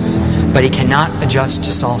adjust to, but he cannot adjust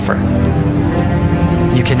to sulfur.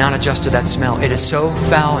 You cannot adjust to that smell. It is so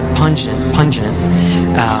foul and pungent,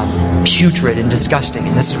 putrid and disgusting,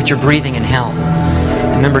 and this is what you're breathing in hell.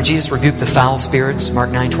 Remember, Jesus rebuked the foul spirits, Mark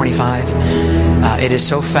 9:25. It is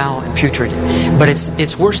so foul and putrid. But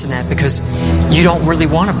it's worse than that, because you don't really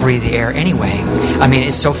want to breathe the air anyway. I mean,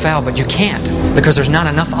 it's so foul, but you can't, because there's not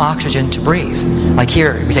enough oxygen to breathe. Like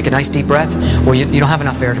here, we take a nice deep breath. Well, you don't have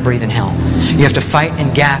enough air to breathe in hell. You have to fight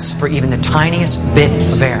and gasp for even the tiniest bit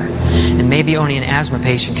of air. And maybe only an asthma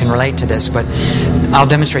patient can relate to this, but I'll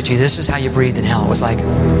demonstrate to you. This is how you breathed in hell. It was like...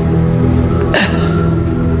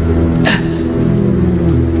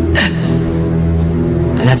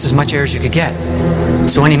 And that's as much air as you could get.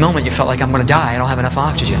 So any moment you felt like, I'm going to die, I don't have enough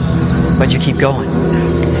oxygen. But you keep going.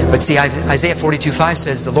 But see, Isaiah 42:5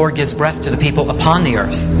 says, the Lord gives breath to the people upon the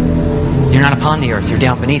earth. You're not upon the earth, you're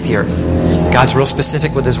down beneath the earth. God's real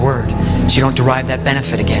specific with His Word, so you don't derive that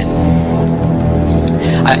benefit again.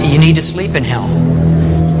 You need to sleep in hell.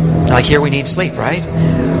 Like here we need sleep, right?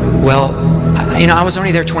 Well, you know, I was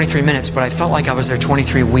only there 23 minutes, but I felt like I was there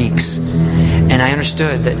 23 weeks. And I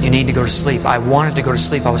understood that you need to go to sleep. I wanted to go to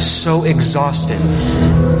sleep. I was so exhausted.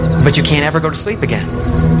 But you can't ever go to sleep again.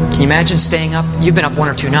 Can you imagine staying up? You've been up 1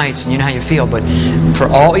 or 2 nights and you know how you feel, but for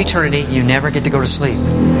all eternity, you never get to go to sleep.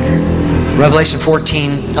 Revelation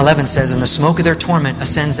 14:11 says, and the smoke of their torment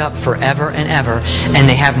ascends up forever and ever, and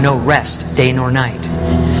they have no rest, day nor night.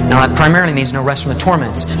 Now that primarily means no rest from the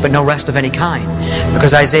torments, but no rest of any kind.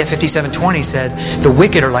 Because Isaiah 57:20 said, the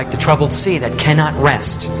wicked are like the troubled sea that cannot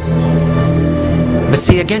rest. But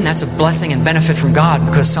see, again, that's a blessing and benefit from God,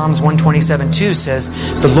 because Psalms 127:2 says,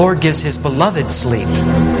 the Lord gives His beloved sleep.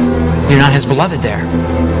 You're not His beloved there.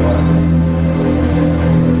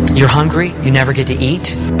 You're hungry, you never get to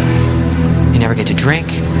eat. You never get to drink.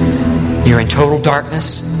 You're in total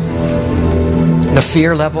darkness. The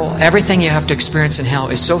fear level, everything you have to experience in hell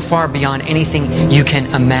is so far beyond anything you can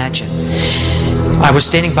imagine. I was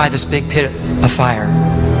standing by this big pit of fire,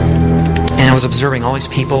 and I was observing all these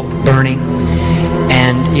people burning.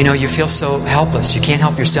 And you know, you feel so helpless. You can't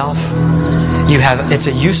help yourself. It's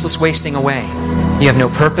a useless wasting away. You have no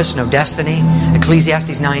purpose, no destiny.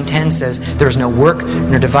 Ecclesiastes 9:10 says, there is no work,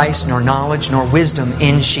 nor device, nor knowledge, nor wisdom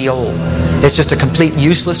in Sheol. It's just a complete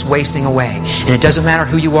useless wasting away. And it doesn't matter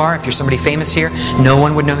who you are. If you're somebody famous here, no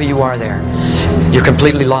one would know who you are there. You're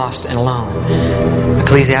completely lost and alone.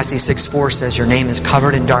 Ecclesiastes 6:4 says your name is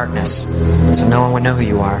covered in darkness, so no one would know who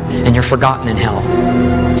you are. And you're forgotten in hell.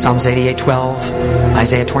 Psalms 88:12,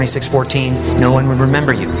 Isaiah 26:14, no one would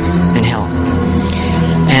remember you in hell.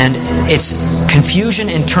 And it's confusion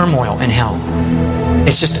and turmoil in hell.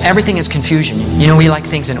 It's just everything is confusion. You know, we like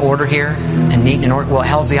things in order here and neat and in order. Well,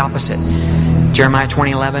 hell's the opposite. Jeremiah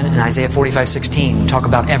 20:11 and Isaiah 45:16 talk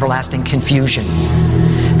about everlasting confusion.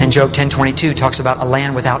 And Job 10:22 talks about a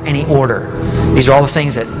land without any order. These are all the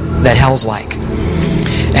things that hell's like.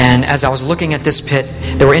 And as I was looking at this pit,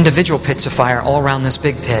 there were individual pits of fire all around this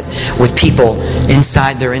big pit with people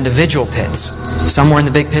inside their individual pits. Some were in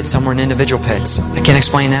the big pit, some were in individual pits. I can't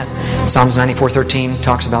explain that. Psalms 94:13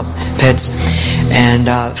 talks about pits. And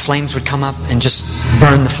flames would come up and just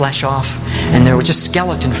burn the flesh off. And there were just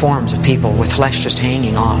skeleton forms of people with flesh just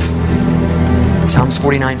hanging off. Psalms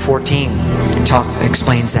 49:14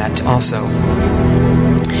 explains that also.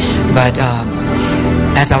 But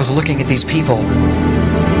as I was looking at these people,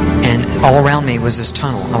 and all around me was this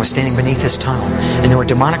tunnel. I was standing beneath this tunnel. And there were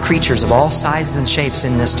demonic creatures of all sizes and shapes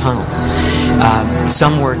in this tunnel.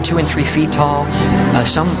 Some were 2 and 3 feet tall.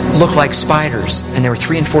 Some looked like spiders, and they were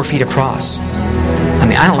 3 and 4 feet across. I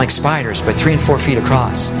mean, I don't like spiders, but 3 and 4 feet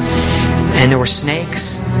across. And there were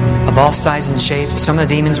snakes of all sizes and shapes. Some of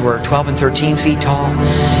the demons were 12 and 13 feet tall.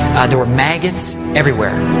 There were maggots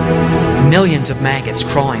everywhere. Millions of maggots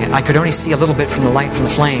crawling. I could only see a little bit from the light from the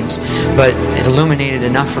flames, but it illuminated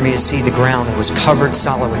enough for me to see the ground that was covered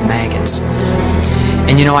solid with maggots.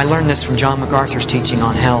 And you know, I learned this from John MacArthur's teaching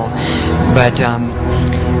on hell. But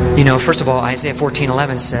you know, first of all, Isaiah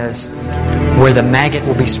 14:11 says, where the maggot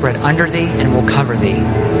will be spread under thee and will cover thee.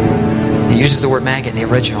 It uses the word maggot in the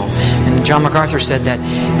original. And John MacArthur said that,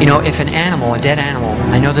 you know, if an animal, a dead animal,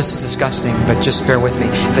 I know this is disgusting, but just bear with me.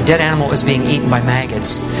 If a dead animal is being eaten by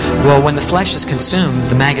maggots, well, when the flesh is consumed,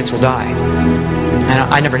 the maggots will die. And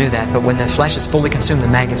I never knew that, but when the flesh is fully consumed, the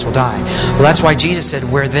maggots will die. Well, that's why Jesus said,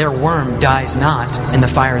 where their worm dies not, and the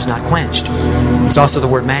fire is not quenched. It's also the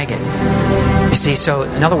word maggot. You see, so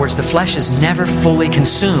in other words, the flesh is never fully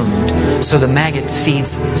consumed so the maggot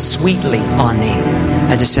feeds sweetly on thee,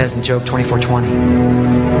 as it says in Job 24:20.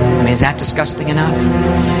 I mean, is that disgusting enough?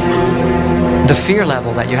 The fear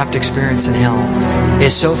level that you have to experience in hell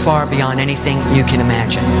is so far beyond anything you can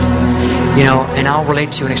imagine. You know, and I'll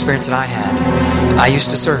relate to you an experience that I had. I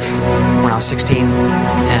used to surf when I was 16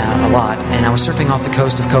 a lot, and I was surfing off the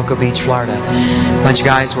coast of Cocoa Beach, Florida. A bunch of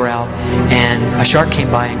guys were out, and a shark came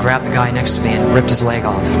by and grabbed the guy next to me and ripped his leg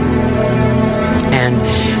off. And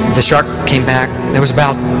the shark came back. There was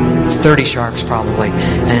about 30 sharks probably,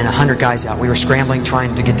 and 100 guys out. We were scrambling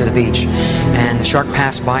trying to get to the beach. And the shark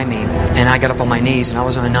passed by me, and I got up on my knees, and I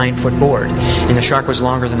was on a 9-foot board. And the shark was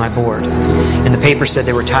longer than my board. And the paper said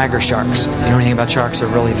they were tiger sharks. You know anything about sharks? They're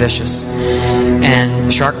really vicious. And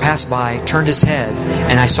the shark passed by, turned his head,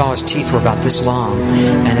 and I saw his teeth were about this long,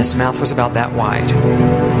 and his mouth was about that wide.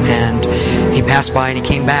 And he passed by, and he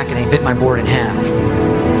came back, and he bit my board in half.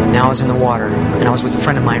 Now I was in the water, and I was with a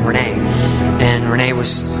friend of mine, Renee. And Renee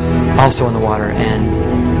was also in the water.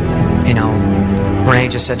 And, you know, Renee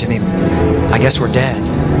just said to me, I guess we're dead.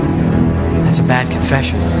 That's a bad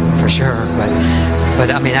confession, for sure.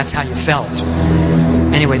 But I mean, that's how you felt.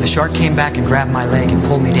 Anyway, the shark came back and grabbed my leg and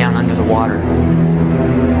pulled me down under the water.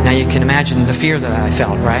 Now you can imagine the fear that I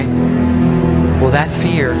felt, right? Well, that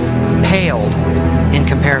fear paled in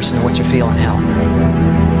comparison to what you feel in hell.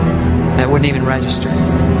 That wouldn't even register.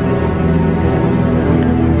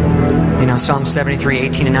 You know, Psalm 73,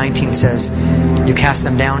 18 and 19 says, you cast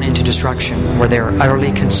them down into destruction, where they are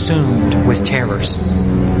utterly consumed with terrors.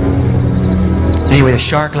 Anyway, the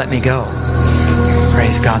shark let me go.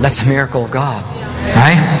 Praise God. That's a miracle of God.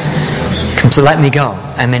 Right? Let me go.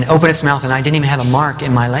 I mean, open its mouth, and I didn't even have a mark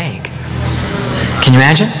in my leg. Can you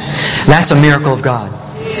imagine? That's a miracle of God.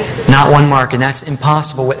 Not one mark, and that's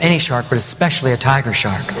impossible with any shark, but especially a tiger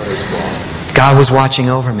shark. God was watching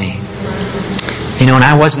over me. You know, and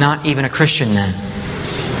I was not even a Christian then.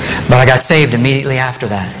 But I got saved immediately after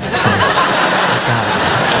that. So, praise God.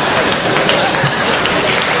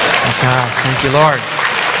 Praise God. Thank you, Lord.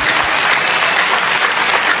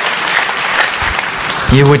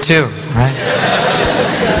 You would too, right?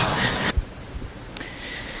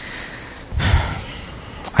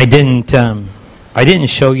 I didn't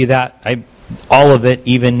show you that. All of it,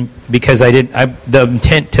 even because the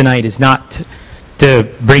intent tonight is not to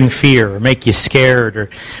bring fear or make you scared or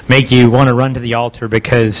make you want to run to the altar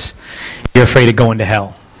because you're afraid of going to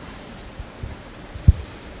hell.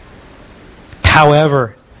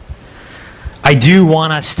 However, I do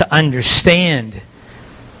want us to understand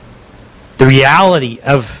the reality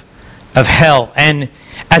of hell. And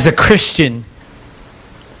as a Christian,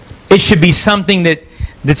 it should be something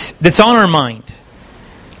that's on our mind.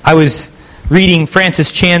 I was reading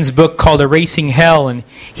Francis Chan's book called Erasing Hell, and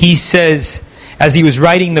he says, as he was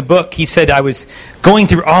writing the book, he said, I was going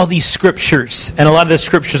through all these scriptures, and a lot of the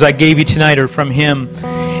scriptures I gave you tonight are from him.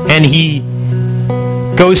 And he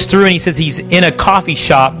goes through and he says he's in a coffee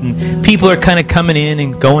shop, and people are kind of coming in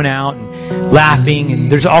and going out and laughing, and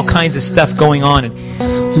there's all kinds of stuff going on.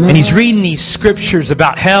 And he's reading these scriptures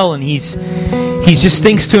about hell, and he just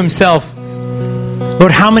thinks to himself,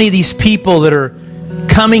 Lord, how many of these people that are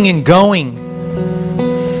coming and going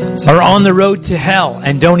are on the road to hell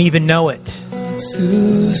and don't even know it?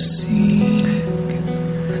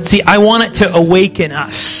 See, I want it to awaken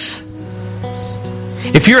us.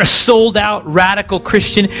 If you're a sold-out radical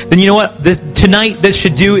Christian, then you know what? Tonight, this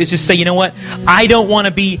should do is just say, you know what? I don't want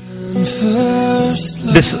to be the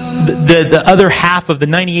other half of the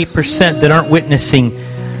 98% that aren't witnessing.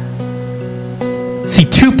 See,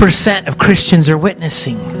 2% of Christians are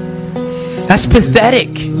witnessing. That's pathetic.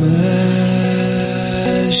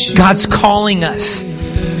 God's calling us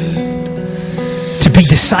to be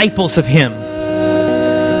disciples of Him.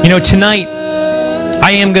 You know, tonight,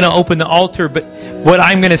 I am going to open the altar, but what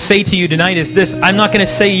I'm going to say to you tonight is this. I'm not going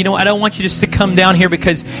to say, you know, I don't want you just to come down here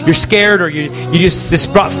because you're scared or you just this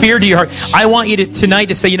brought fear to your heart. I want you tonight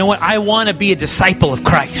to say, you know what? I want to be a disciple of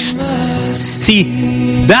Christ.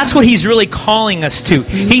 See, that's what He's really calling us to.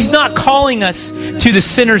 He's not calling us to the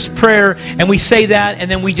sinner's prayer and we say that and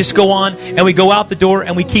then we just go on and we go out the door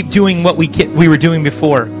and we keep doing what we were doing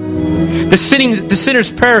before. The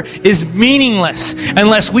sinner's prayer is meaningless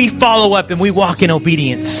unless we follow up and we walk in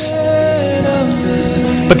obedience.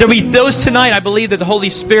 But there'll be those tonight, I believe, that the Holy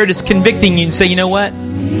Spirit is convicting you and say, you know what?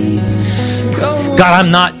 God,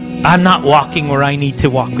 I'm not walking where I need to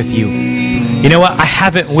walk with you. You know what? I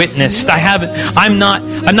haven't witnessed. I'm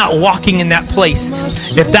not walking in that place.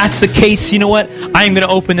 If that's the case, you know what? I'm going to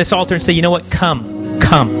open this altar and say, you know what? Come.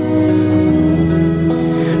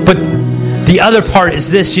 But the other part is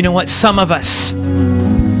this, you know what? Some of us,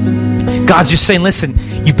 God's just saying, listen,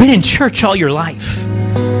 you've been in church all your life.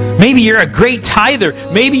 Maybe you're a great tither.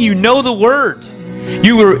 Maybe you know the Word.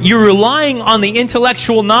 You're relying on the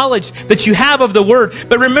intellectual knowledge that you have of the Word.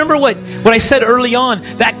 But remember what I said early on,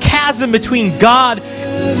 that chasm between God,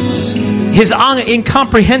 His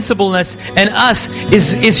incomprehensibleness, and us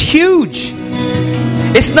is huge.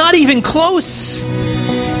 It's not even close.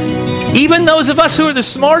 Even those of us who are the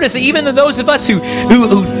smartest, even those of us who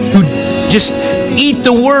just eat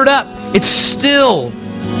the Word up,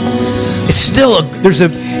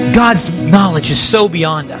 God's knowledge is so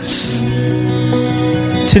beyond us.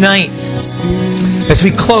 Tonight, as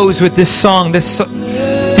we close with this song, this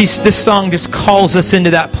song just calls us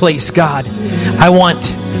into that place. God, I want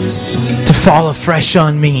to fall afresh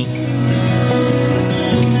on me.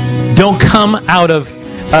 Don't come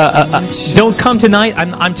tonight.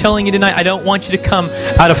 I'm telling you tonight, I don't want you to come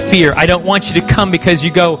out of fear. I don't want you to come because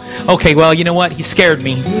you go, okay, well, you know what? He scared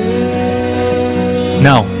me.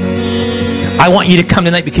 No. I want you to come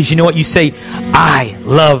tonight because you know what? You say, I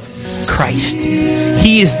love Christ.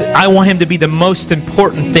 I want Him to be the most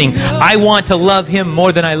important thing. I want to love Him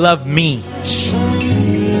more than I love me.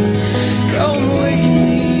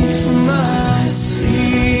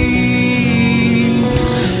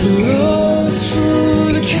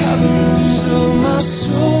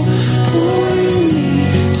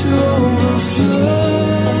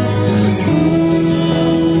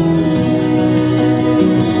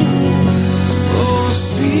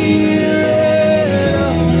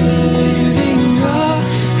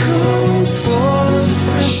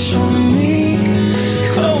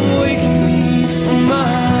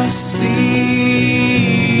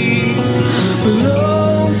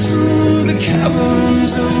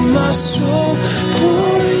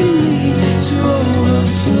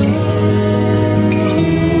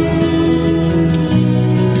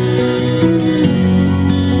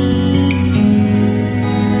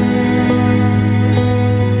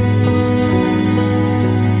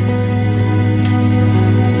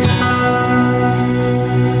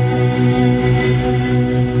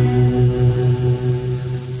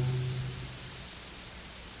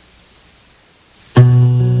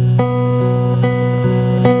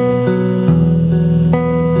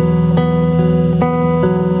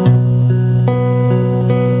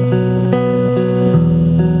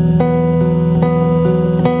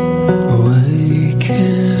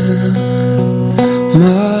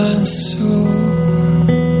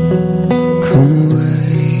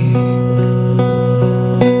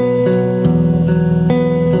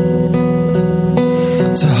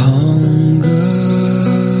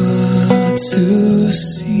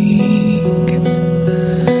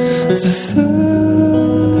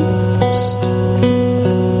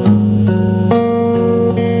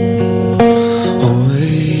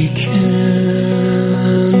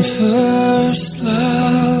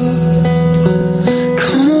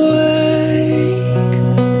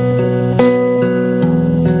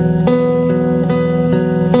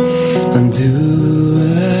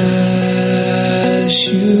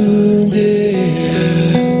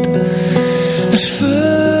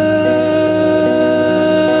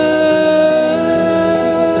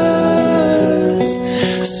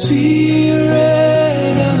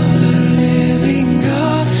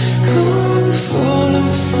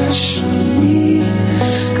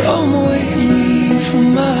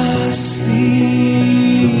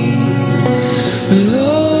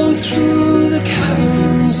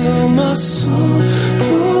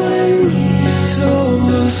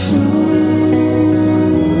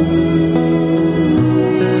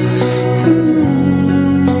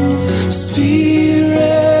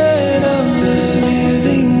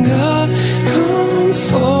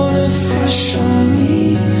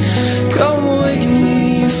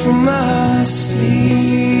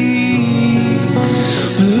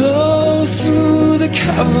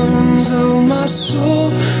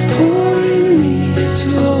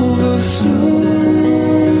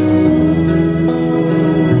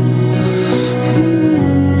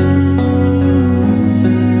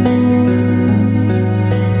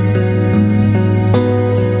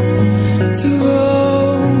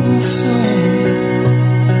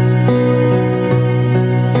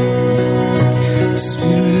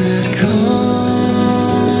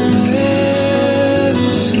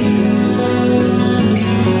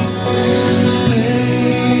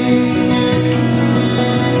 Play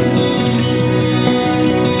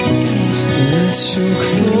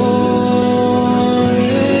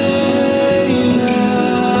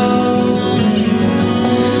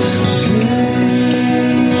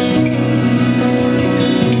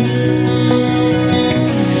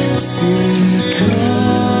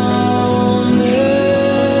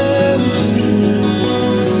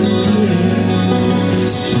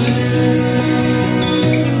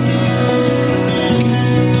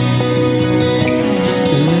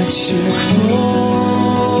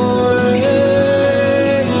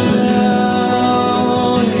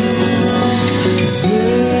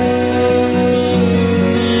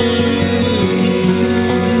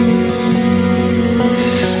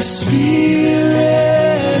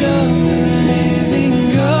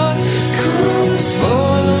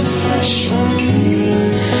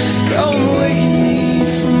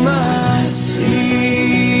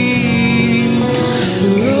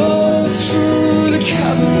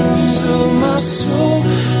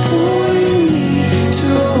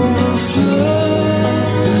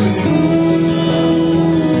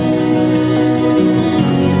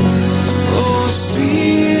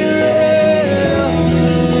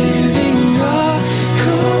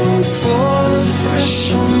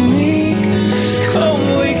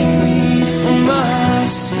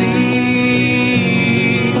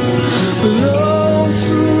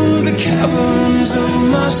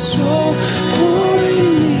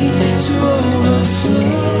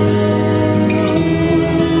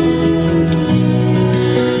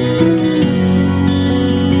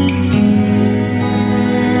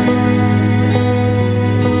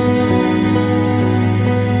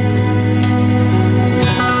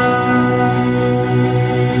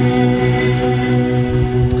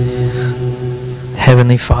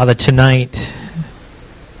Heavenly Father, tonight,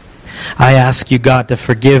 I ask you, God, to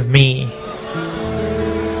forgive me.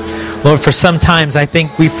 Lord, for sometimes I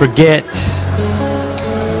think we forget.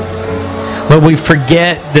 Lord, we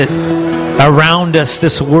forget that around us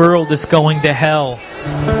this world is going to hell.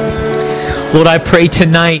 Lord, I pray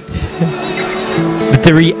tonight that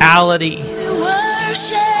the reality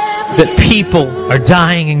that people are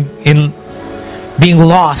dying and being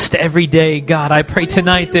lost every day, God, I pray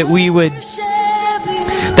tonight that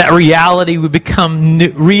that reality would become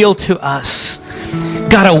real to us.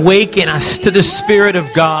 God, awaken us to the Spirit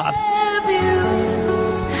of God.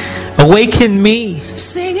 Awaken me.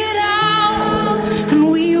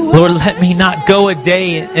 Lord, let me not go a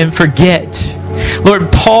day and forget.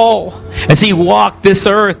 Lord, Paul, as he walked this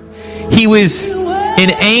earth, he was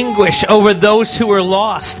in anguish over those who were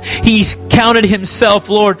lost. He counted himself,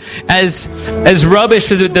 Lord, as rubbish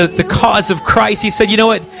for the cause of Christ. He said, you know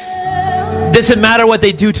what? It doesn't matter what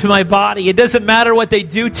they do to my body. It doesn't matter what they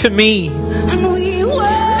do to me.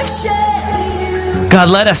 God,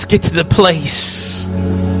 let us get to the place,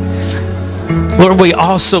 Lord, we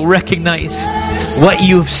also recognize what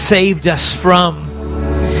you've saved us from.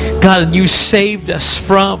 God, you saved us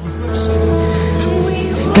from.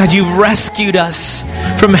 God, you've rescued us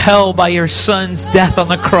from hell by your Son's death on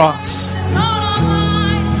the cross.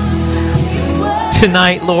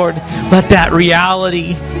 Tonight, Lord, let that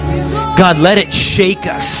reality, God, let it shake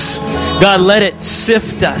us. God, let it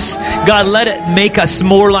sift us. God, let it make us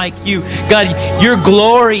more like you. God, your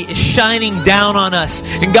glory is shining down on us.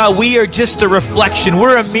 And God, we are just a reflection.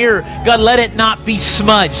 We're a mirror. God, let it not be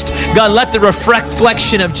smudged. God, let the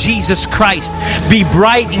reflection of Jesus Christ be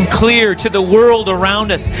bright and clear to the world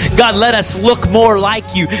around us. God, let us look more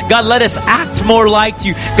like you. God, let us act more like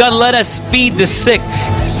you. God, let us feed the sick,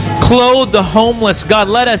 clothe the homeless. God,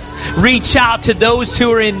 let us reach out to those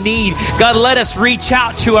who are in need. God, let us reach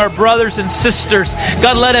out to our brothers and sisters.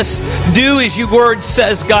 God, let us do as your word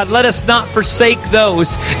says. God, let us not forsake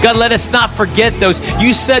those. God, let us not forget those.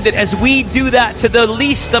 You said that as we do that to the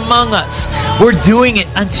least among us, we're doing it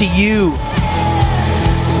unto you.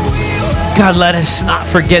 God, let us not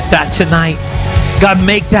forget that tonight. God,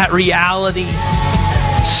 make that reality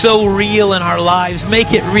so real in our lives.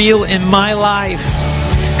 Make it real in my life.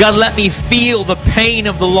 God, let me feel the pain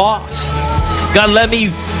of the lost. God, let me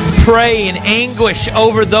pray in anguish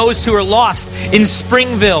over those who are lost in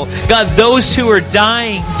Springville. God, those who are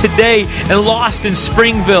dying today and lost in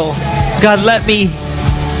Springville. God, let me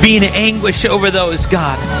be in anguish over those,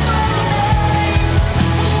 God.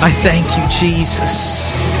 I thank you,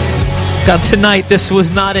 Jesus. God, tonight this was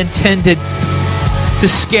not intended to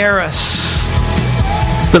scare us.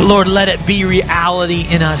 But Lord, let it be reality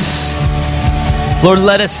in us. Lord,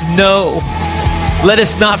 let us know. Let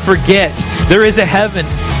us not forget. There is a heaven,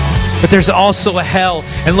 but there's also a hell.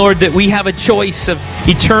 And Lord, that we have a choice of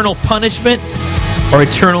eternal punishment or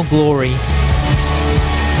eternal glory.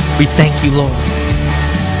 We thank you, Lord.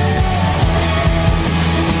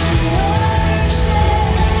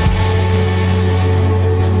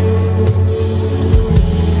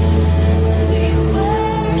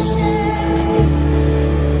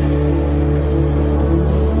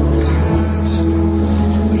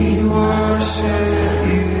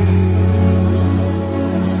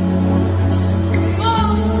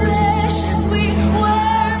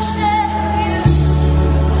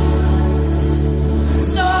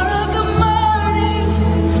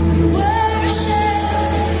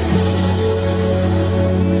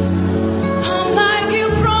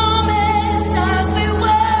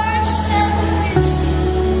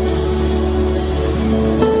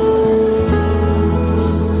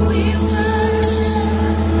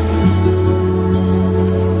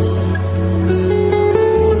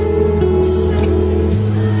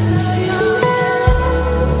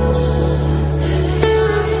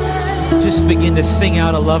 Begin to sing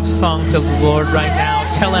out a love song to the Lord right now.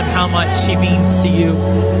 Tell him how much he means to you.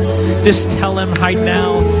 Just tell him right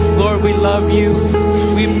now, Lord, we love you.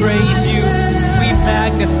 We praise you. We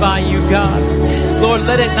magnify you, God. Lord,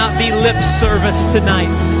 let it not be lip service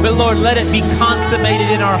tonight, but Lord, let it be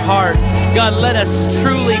consummated in our heart. God, let us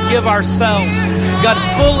truly give ourselves, God,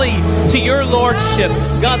 fully to your lordship.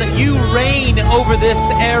 God, that you reign over this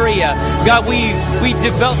area. God, we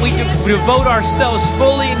devote ourselves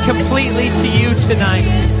fully and completely to you tonight.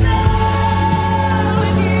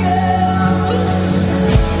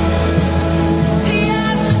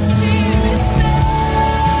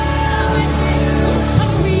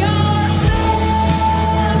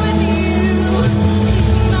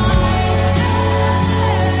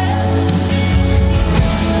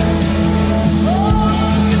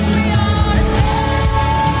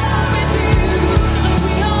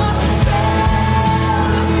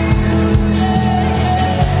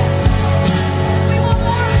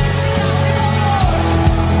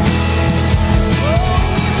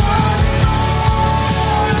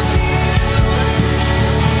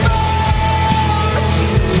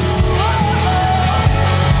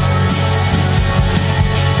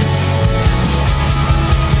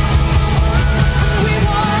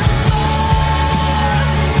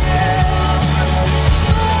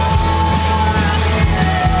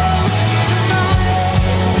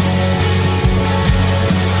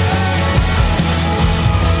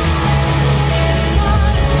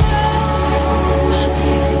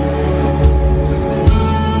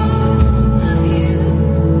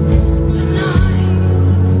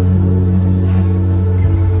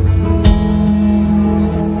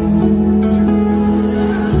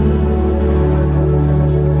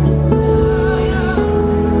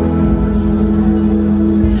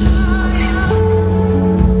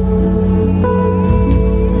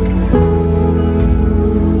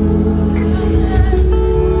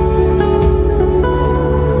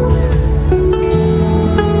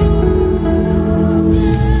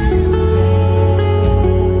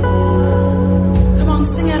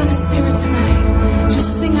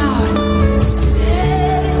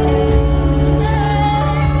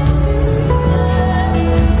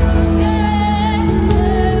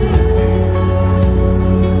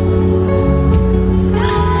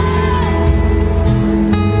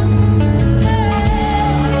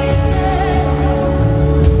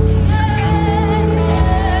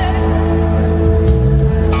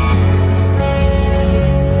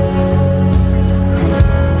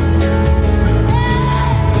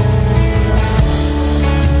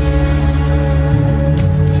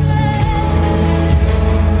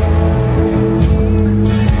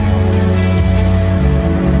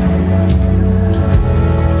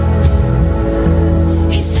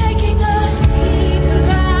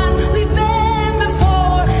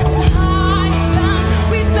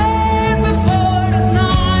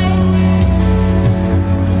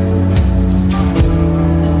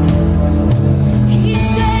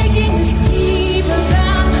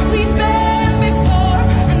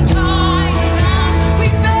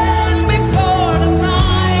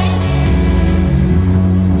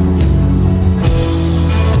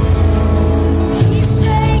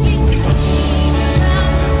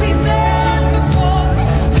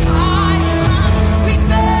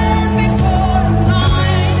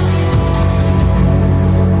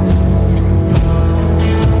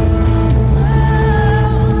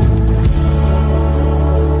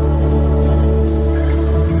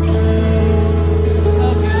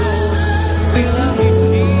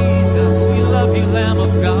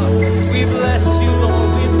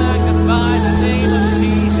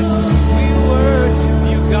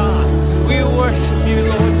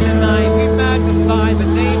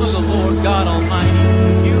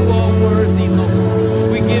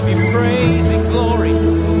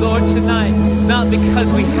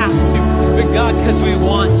 because we have to, but God, because we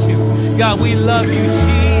want to. God, we love you,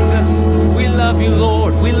 Jesus. We love you,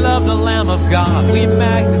 Lord. We love the Lamb of God. We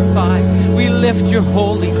magnify. We lift your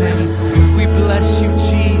holy name. We bless you,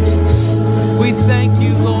 Jesus. We thank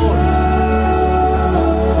you, Lord.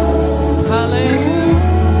 Hallelujah.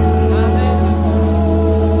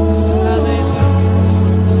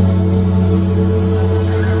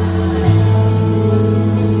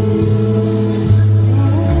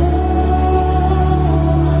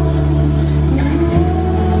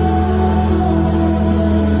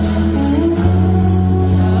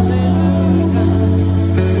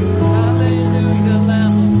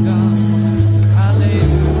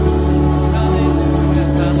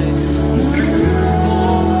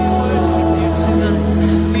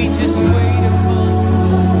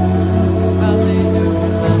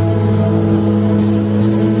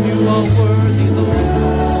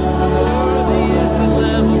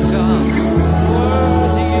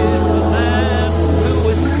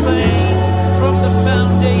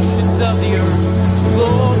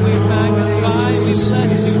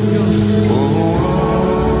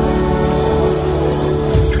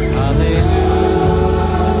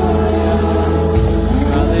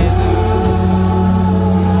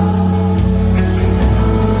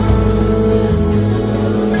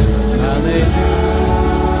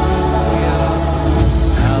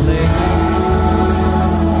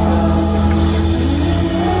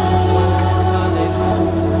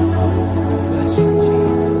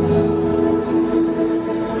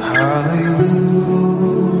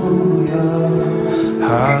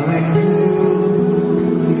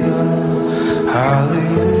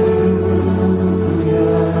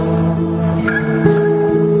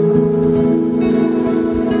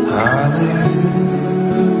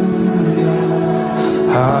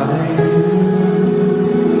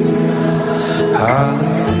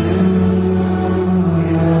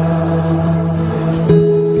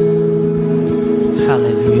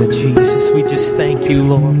 Hallelujah, Jesus. We just thank you,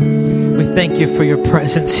 Lord. We thank you for your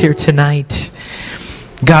presence here tonight.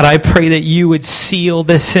 God, I pray that you would seal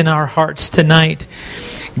this in our hearts tonight.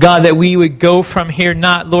 God, that we would go from here,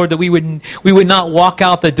 not, Lord, that we would not walk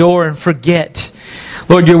out the door and forget.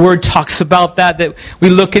 Lord, your word talks about that we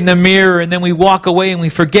look in the mirror and then we walk away and we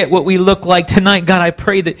forget what we look like. Tonight, God, I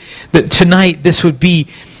pray that tonight this would be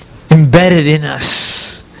embedded in us.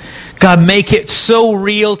 God, make it so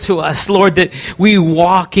real to us, Lord, that we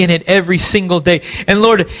walk in it every single day. And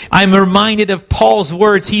Lord, I'm reminded of Paul's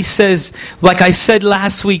words. He says, like I said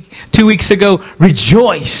last week, 2 weeks ago,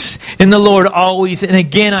 rejoice in the Lord always. And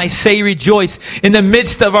again, I say rejoice. In the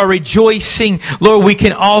midst of our rejoicing, Lord, we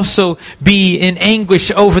can also be in anguish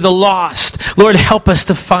over the lost. Lord, help us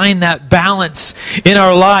to find that balance in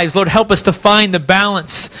our lives. Lord, help us to find the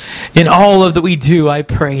balance in all of that we do, I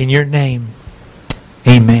pray in your name.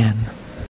 Amen.